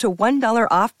save up to $1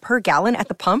 off per gallon at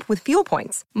the pump with fuel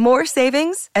points. More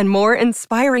savings and more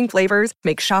inspiring flavors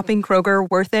make shopping Kroger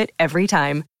worth it every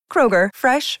time. Kroger,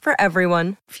 fresh for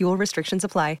everyone. Fuel restrictions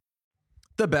apply.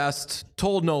 The best,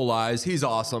 told no lies. He's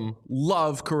awesome.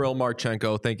 Love Kirill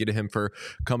Marchenko. Thank you to him for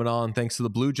coming on. Thanks to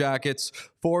the Blue Jackets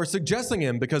for suggesting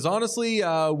him, because honestly,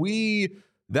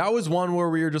 that was one where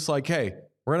we were just like, hey,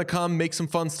 we're going to come make some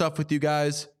fun stuff with you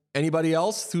guys. Anybody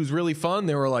else who's really fun?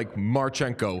 They were like,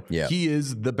 Marchenko. Yeah. He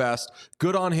is the best.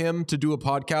 Good on him to do a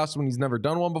podcast when he's never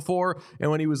done one before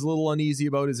and when he was a little uneasy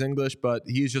about his English, but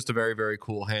he's just a very, very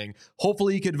cool hang.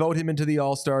 Hopefully you could vote him into the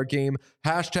All-Star game.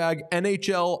 Hashtag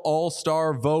NHL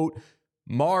All-Star vote.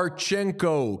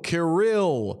 Marchenko,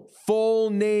 Kirill,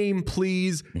 full name,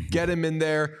 please. Get him in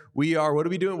there. What are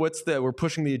we doing? We're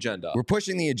pushing the agenda. We're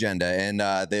pushing the agenda. And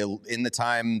in the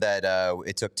time that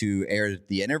it took to air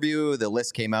the interview, the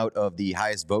list came out of the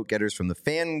highest vote getters from the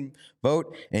fan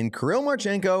vote. And Kirill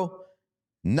Marchenko,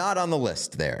 not on the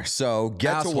list there. So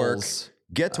get to work.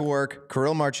 Get to work.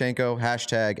 Kirill Marchenko,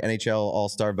 hashtag NHL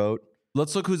All-Star vote.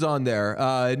 Let's look who's on there.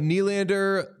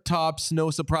 Nylander tops,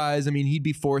 no surprise. I mean, he'd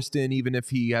be forced in even if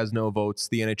he has no votes.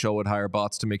 The NHL would hire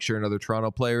bots to make sure another Toronto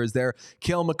player is there.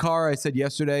 Cale Makar, I said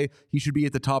yesterday, he should be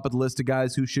at the top of the list of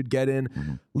guys who should get in.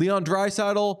 Mm-hmm. Leon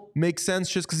Draisaitl makes sense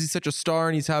just because he's such a star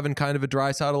and he's having kind of a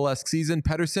Draisaitl-esque season.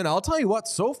 Pettersson, I'll tell you what,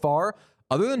 so far,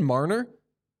 other than Marner,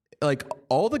 like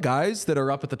all the guys that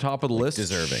are up at the top of the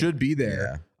list should be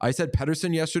there. Yeah. I said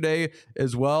Pettersson yesterday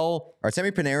as well.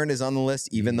 Artemi Panarin is on the list,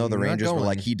 even though the Rangers were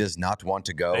like, he does not want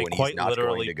to go, and he's not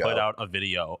going to go. Put out a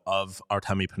video of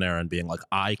Artemi Panarin being like,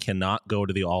 I cannot go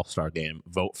to the All-Star game.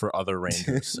 Vote for other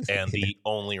Rangers. And the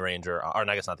only Ranger, or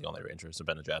I guess not the only Rangers, have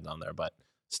been a Jad on there, but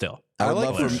still. I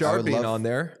like Bouchard being on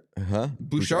there.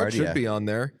 Bouchard should be on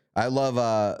there. I love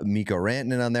Mikko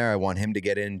Rantanen on there. I want him to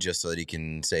get in just so that he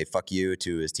can say fuck you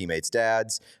to his teammates'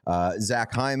 dads.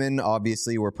 Zach Hyman,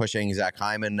 obviously, we're pushing Zach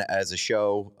Hyman as a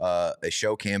show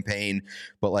campaign.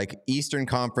 But like Eastern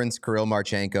Conference, Kirill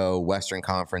Marchenko, Western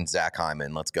Conference, Zach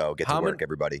Hyman. Let's go. Get to work,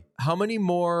 everybody. How many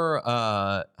more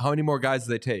guys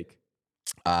do they take?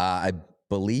 I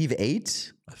believe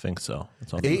 8. I think so.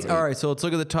 It's 8. All right, so let's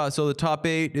look at the top. So the top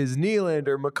 8 is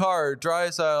Nylander, Makar,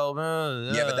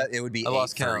 Draisaitl. Yeah, but it would be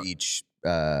 8 for each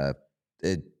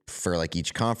for like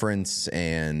each conference,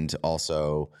 and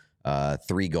also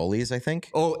 3 goalies, I think.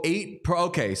 Oh, 8.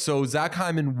 Okay, so Zach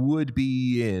Hyman would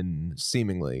be in,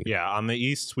 seemingly. Yeah, on the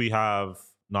East, we have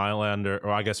Nylander, or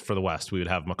I guess for the West, we would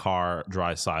have Makar,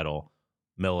 Draisaitl,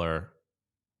 Miller,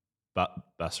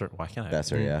 Besser. Why can't I?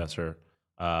 Besser, yeah. Besser,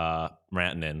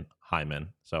 Rantanen, Hyman.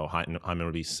 So Hyman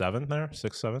would be 7 there,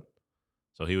 6, 7.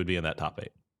 So he would be in that top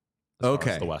 8. As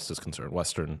far as the West is concerned,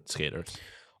 Western skaters.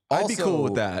 I'd be cool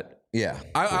with that. Yeah.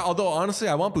 Although honestly,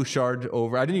 I want Bouchard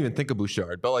over. I didn't even think of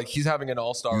Bouchard, but like he's having an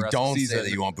all-star Don't season. say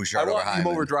that you want Bouchard I over want him Hyman.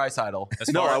 over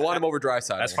Draisaitl. I want him over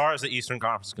Draisaitl. As far as the Eastern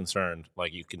Conference is concerned,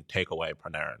 like you can take away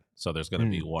Panarin. So there's going to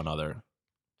be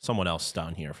someone else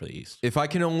down here for the East. If I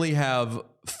can only have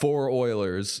 4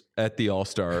 Oilers at the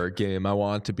All-Star game, I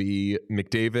want to be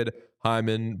McDavid,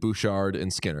 Hyman, Bouchard,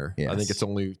 and Skinner. Yes. I think it's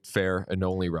only fair and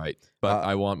only right. But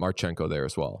I want Marchenko there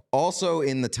as well. Also,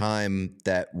 in the time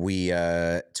that we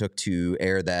took to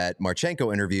air that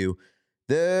Marchenko interview,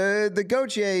 the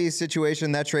Gauthier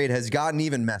situation, that trade has gotten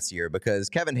even messier because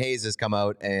Kevin Hayes has come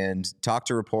out and talked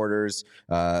to reporters,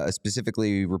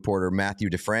 specifically reporter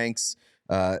Matthew DeFranks,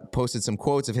 posted some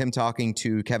quotes of him talking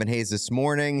to Kevin Hayes this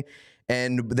morning,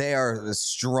 and they are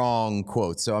strong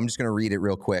quotes. So I'm just going to read it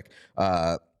real quick.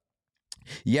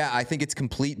 Yeah, I think it's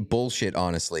complete bullshit,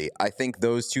 honestly. I think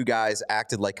those 2 guys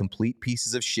acted like complete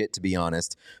pieces of shit, to be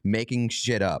honest, making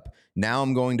shit up. Now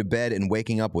I'm going to bed and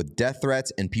waking up with death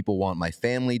threats, and people want my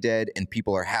family dead, and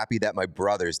people are happy that my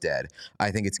brother's dead. I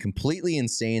think it's completely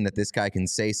insane that this guy can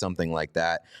say something like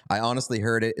that. I honestly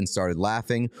heard it and started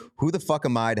laughing. Who the fuck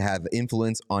am I to have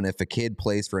influence on if a kid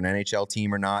plays for an NHL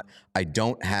team or not? I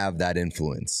don't have that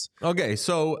influence. Okay,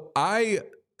 so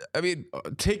I mean,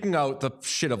 taking out the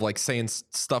shit of like saying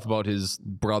stuff about his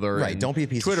brother, right? And don't be a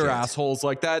piece Twitter of shit. assholes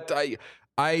like that.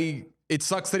 It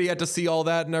sucks that he had to see all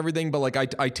that and everything, but like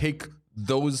I take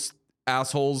those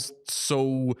assholes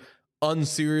so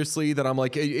unseriously that I'm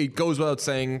like, it goes without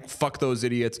saying, fuck those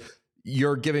idiots.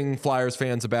 You're giving Flyers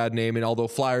fans a bad name, and although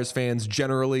Flyers fans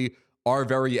generally are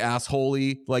very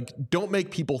assholey, like don't make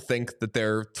people think that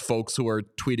they're folks who are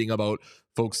tweeting about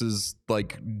folks'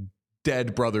 like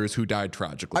dead brothers who died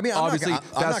tragically. I mean, obviously,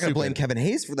 I'm not going to blame Kevin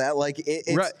Hayes for that. Like,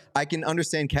 Right. I can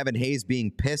understand Kevin Hayes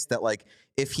being pissed that, like,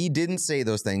 if he didn't say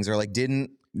those things or like didn't,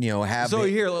 have. So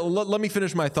here, let me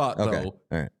finish my thought though. All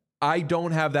right. I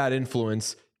don't have that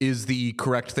influence is the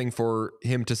correct thing for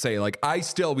him to say. Like,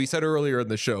 we said earlier in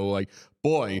the show, like,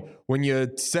 boy, when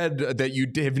you said that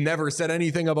you have never said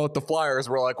anything about the Flyers,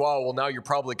 we're like, well, now you're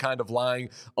probably kind of lying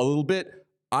a little bit.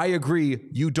 I agree.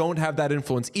 You don't have that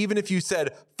influence. Even if you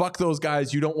said, fuck those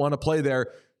guys, you don't want to play there,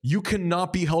 you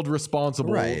cannot be held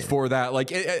responsible for that.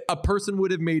 Like a person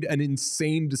would have made an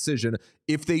insane decision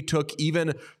if they took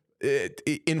even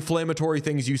inflammatory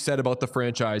things you said about the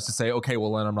franchise to say, okay,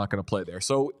 well then I'm not going to play there.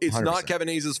 So it's 100%. not Kevin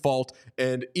Hayes' fault.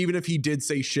 And even if he did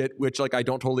say shit, which like I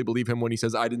don't totally believe him when he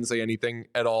says I didn't say anything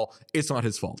at all, it's not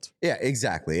his fault. Yeah,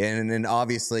 exactly. And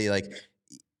obviously, like,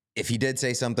 if he did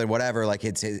say something, whatever, like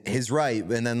it's his right.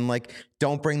 And then like,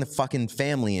 don't bring the fucking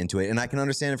family into it. And I can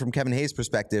understand it from Kevin Hayes'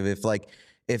 perspective.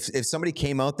 If somebody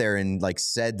came out there and like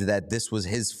said that this was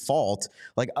his fault,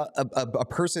 like a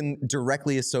person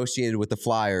directly associated with the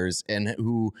Flyers and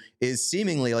who is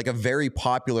seemingly like a very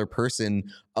popular person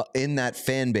in that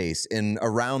fan base and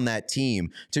around that team,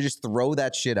 to just throw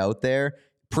that shit out there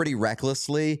pretty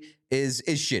recklessly is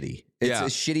shitty. It's a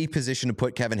shitty position to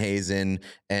put Kevin Hayes in,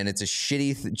 and it's a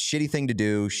shitty thing to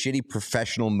do, shitty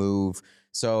professional move.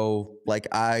 So like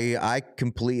I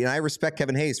respect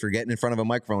Kevin Hayes for getting in front of a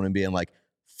microphone and being like,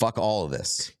 fuck all of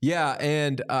this. Yeah,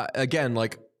 and again,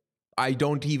 like I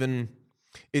don't even.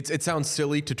 It sounds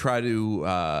silly to try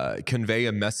to convey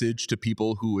a message to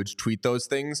people who would tweet those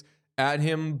things at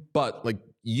him, but like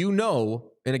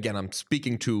and again, I'm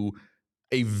speaking to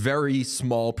a very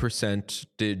small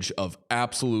percentage of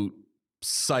absolute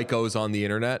psychos on the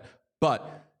internet,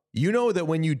 but that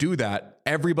when you do that,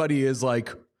 everybody is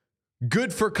like,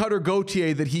 good for Cutter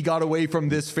Gauthier that he got away from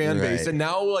this fan base. And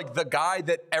now like the guy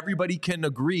that everybody can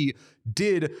agree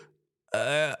did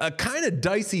a kind of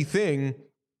dicey thing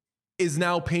is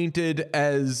now painted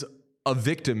as a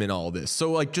victim in all this.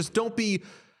 So like, just don't be,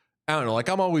 I don't know, like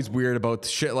I'm always weird about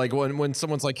shit. Like when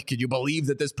someone's like, could you believe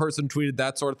that this person tweeted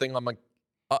that sort of thing? I'm like,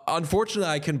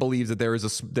 unfortunately, I can believe that there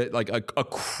is a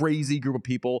crazy group of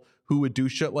people who would do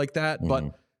shit like that,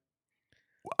 but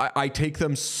I take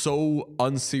them so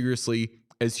unseriously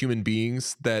as human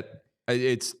beings that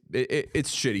It's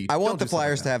shitty. I want Don't the do stuff like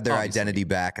Flyers to that, have their obviously. identity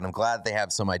back, and I'm glad they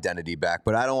have some identity back,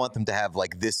 but I don't want them to have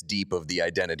like this deep of the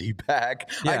identity back.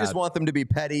 I Yeah. just want them to be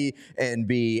petty and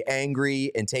be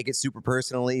angry and take it super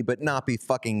personally, but not be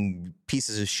fucking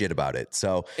pieces of shit about it.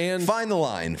 So find the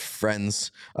line,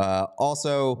 friends.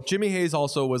 Also, Jimmy Hayes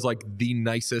also was like the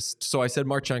nicest. So I said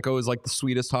Marchenko is like the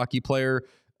sweetest hockey player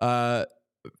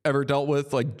ever dealt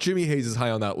with. Like Jimmy Hayes is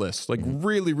high on that list. Like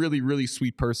really, really, really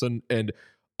sweet person. And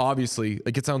obviously,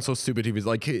 like it sounds so stupid. He was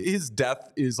like his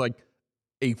death is like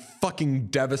a fucking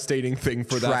devastating thing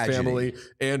for that family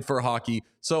and for hockey.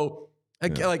 So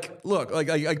like look,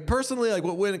 like personally, like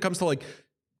when it comes to like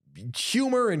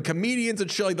humor and comedians and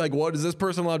shit, like what is this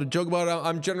person allowed to joke about?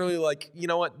 I'm generally like, you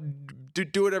know what,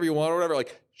 do whatever you want or whatever.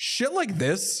 Like shit like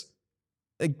this,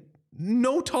 like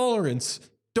no tolerance.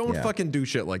 Don't fucking do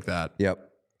shit like that. Yep.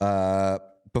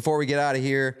 Before we get out of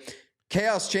here,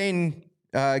 Chaos Chain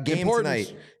game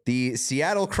tonight. The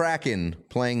Seattle Kraken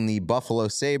playing the Buffalo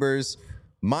Sabres.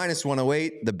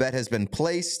 -108. The bet has been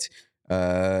placed.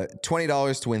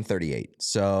 $20 to win 38.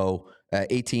 So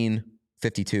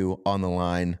 $18.52 on the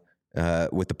line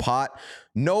with the pot.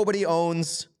 Nobody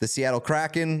owns the Seattle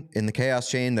Kraken in the Chaos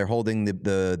Chain. They're holding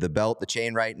the belt, the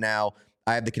chain right now.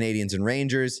 I have the Canadians and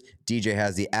Rangers. DJ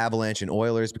has the Avalanche and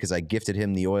Oilers because I gifted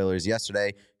him the Oilers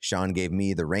yesterday. Sean gave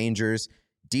me the Rangers.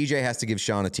 DJ has to give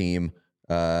Sean a team.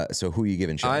 So who are you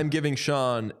giving Sean? I'm giving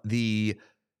Sean the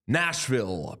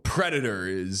Nashville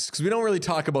Predators because we don't really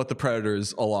talk about the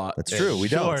Predators a lot. That's true. We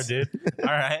don't. Sure, dude. All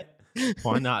right.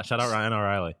 Why not? Shout out Ryan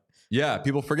O'Reilly. Yeah,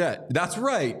 people forget. That's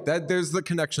right. There's the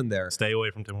connection there. Stay away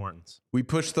from Tim Hortons. We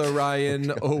push the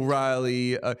Ryan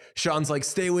O'Reilly. Sean's like,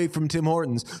 stay away from Tim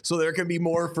Hortons so there can be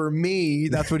more for me.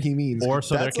 That's what he means. Or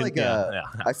so That's there can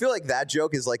I feel like that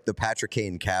joke is like the Patrick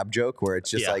Kane cab joke where it's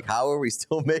just like, how are we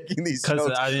still making these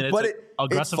jokes? I mean, but it's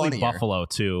aggressively it's funnier. Buffalo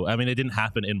too. I mean, it didn't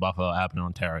happen in Buffalo, it happened in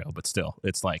Ontario, but still,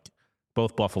 it's like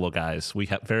both Buffalo guys. We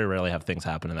very rarely have things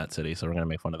happen in that city, so we're gonna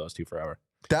make fun of those two forever.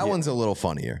 That one's a little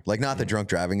funnier. Like, not that drunk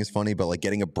driving is funny, but like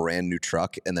getting a brand new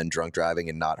truck and then drunk driving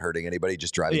and not hurting anybody,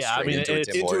 just driving straight into a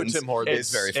Tim Hortons.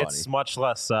 It's very funny. It's much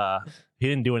less. He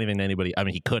didn't do anything to anybody. I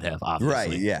mean, he could have, obviously.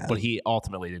 Right, yeah. But he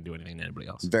ultimately didn't do anything to anybody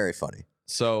else. Very funny.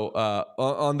 So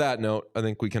on that note, I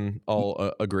think we can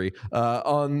all agree.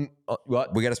 On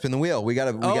what? We got to spin the wheel. We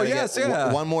got to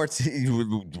get one more.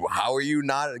 How are you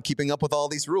not keeping up with all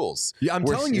these rules? Yeah, I'm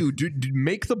telling you,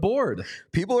 make the board.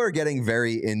 People are getting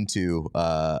very into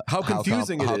how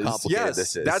confusing how it is. complicated Yes,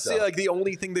 this is. that's the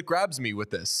only thing that grabs me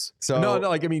with this. So no,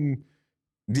 like I mean,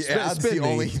 that's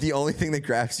the only thing that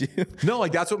grabs you. No,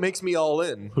 like that's what makes me all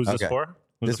in. Who's this for?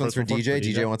 This one's for DJ.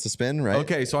 DJ wants to spin, right?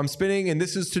 Okay, so I'm spinning, and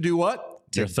this is to do what?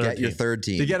 To get your third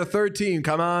team. To get a third team.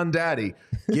 Come on, daddy.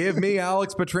 Give me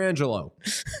Alex Pietrangelo.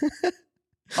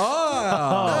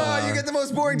 You get the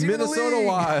most boring team Minnesota in the league.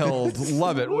 Wild.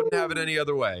 Love it. Wouldn't have it any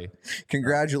other way.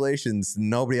 Congratulations.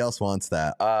 Nobody else wants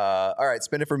that. All right,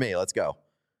 spin it for me. Let's go.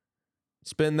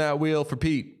 Spin that wheel for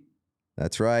Pete.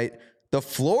 That's right. The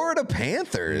Florida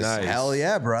Panthers. Nice. Hell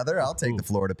yeah, brother. I'll take the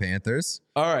Florida Panthers.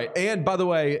 All right. And by the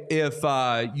way, if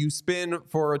you spin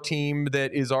for a team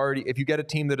that is already, if you get a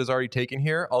team that is already taken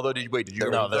here, although did you?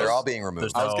 No, they're all being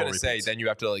removed. I was going to say, then you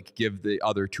have to like give the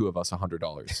other two of us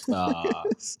 $100. All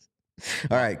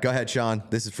right, go ahead, Sean.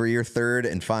 This is for your third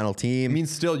and final team. I mean,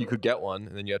 still you could get one,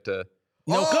 and then you have to.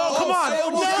 No, come on. I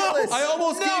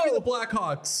almost gave you the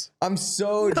Blackhawks. I'm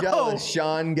so jealous.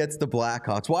 Sean gets the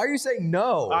Blackhawks. Why are you saying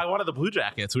no? I wanted the Blue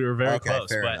Jackets. We were very close.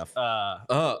 Fair but,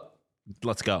 enough.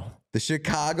 Let's go. The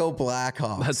Chicago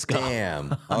Blackhawks. Let's go.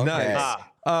 Damn. Okay. Nice.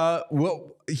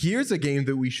 Well, here's a game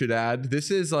that we should add. This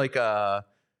is like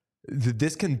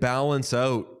this can balance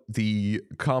out the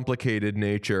complicated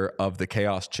nature of the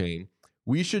chaos chain.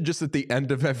 We should just at the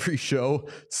end of every show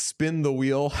spin the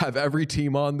wheel, have every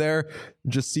team on there,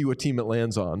 just see what team it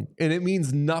lands on. And it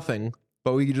means nothing,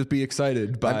 but we could just be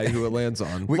excited by who it lands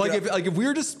on. If we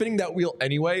were just spinning that wheel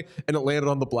anyway and it landed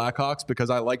on the Blackhawks because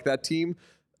I like that team,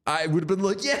 I would have been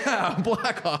like, yeah,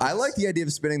 Blackhawks. I like the idea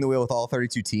of spinning the wheel with all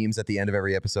 32 teams at the end of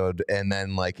every episode, and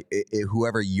then like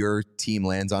whoever your team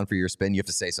lands on for your spin, you have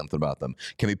to say something about them.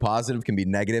 Can be positive, can be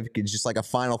negative. It's just like a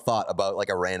final thought about like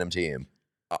a random team.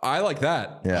 I like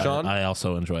that, Sean. I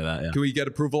also enjoy that. Yeah. Can we get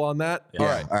approval on that? Yeah. All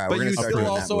right. But you still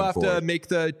also have to make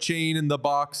the chain and the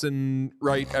box and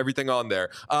write everything on there.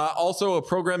 Also, a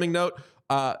programming note.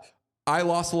 I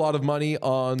lost a lot of money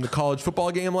on the college football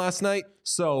game last night.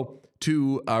 So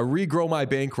to regrow my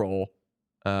bankroll,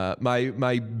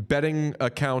 my betting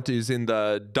account is in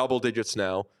the double digits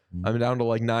now. I'm down to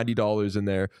like $90 in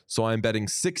there. So I'm betting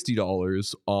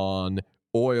 $60 on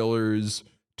Oilers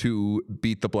to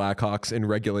beat the Blackhawks in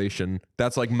regulation.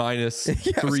 That's like minus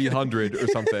 300 or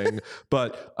something.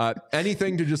 But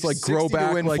anything to just like grow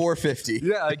back, win like 450.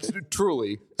 Yeah, like,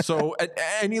 truly. So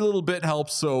any little bit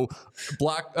helps. So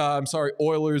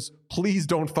Oilers, please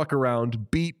don't fuck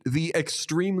around. Beat the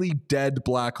extremely dead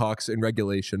Blackhawks in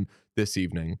regulation this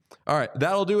evening. All right,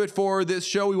 that'll do it for this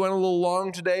show. We went a little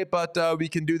long today, but we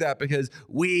can do that because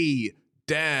we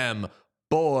damn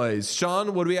boys.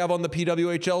 Sean, what do we have on the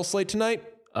PWHL slate tonight?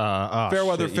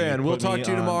 Fairweather fan. We'll talk to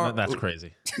you tomorrow. That's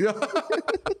crazy.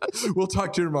 We'll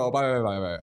talk to you tomorrow.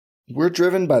 Bye. We're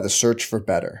driven by the search for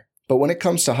better. But when it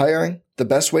comes to hiring, the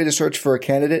best way to search for a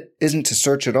candidate isn't to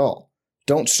search at all.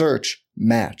 Don't search,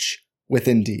 match with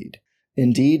Indeed.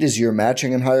 Indeed is your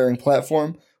matching and hiring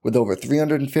platform with over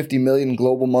 350 million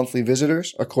global monthly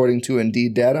visitors, according to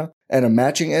Indeed data, and a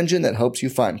matching engine that helps you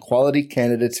find quality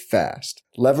candidates fast.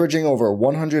 Leveraging over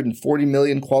 140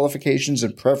 million qualifications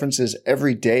and preferences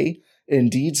every day,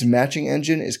 Indeed's matching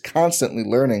engine is constantly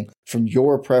learning from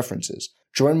your preferences.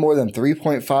 Join more than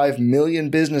 3.5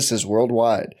 million businesses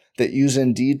worldwide that use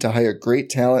Indeed to hire great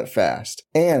talent fast.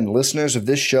 And listeners of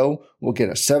this show will get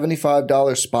a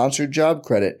 $75 sponsored job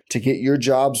credit to get your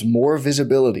jobs more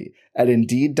visibility at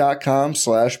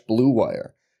Indeed.com/Blue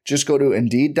Wire. Just go to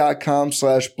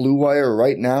Indeed.com/Blue Wire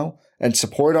right now and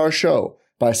support our show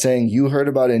by saying you heard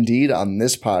about Indeed on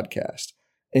this podcast.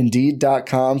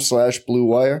 Indeed.com/Blue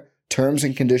Wire. Terms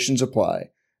and conditions apply.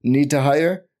 Need to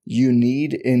hire? You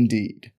need Indeed.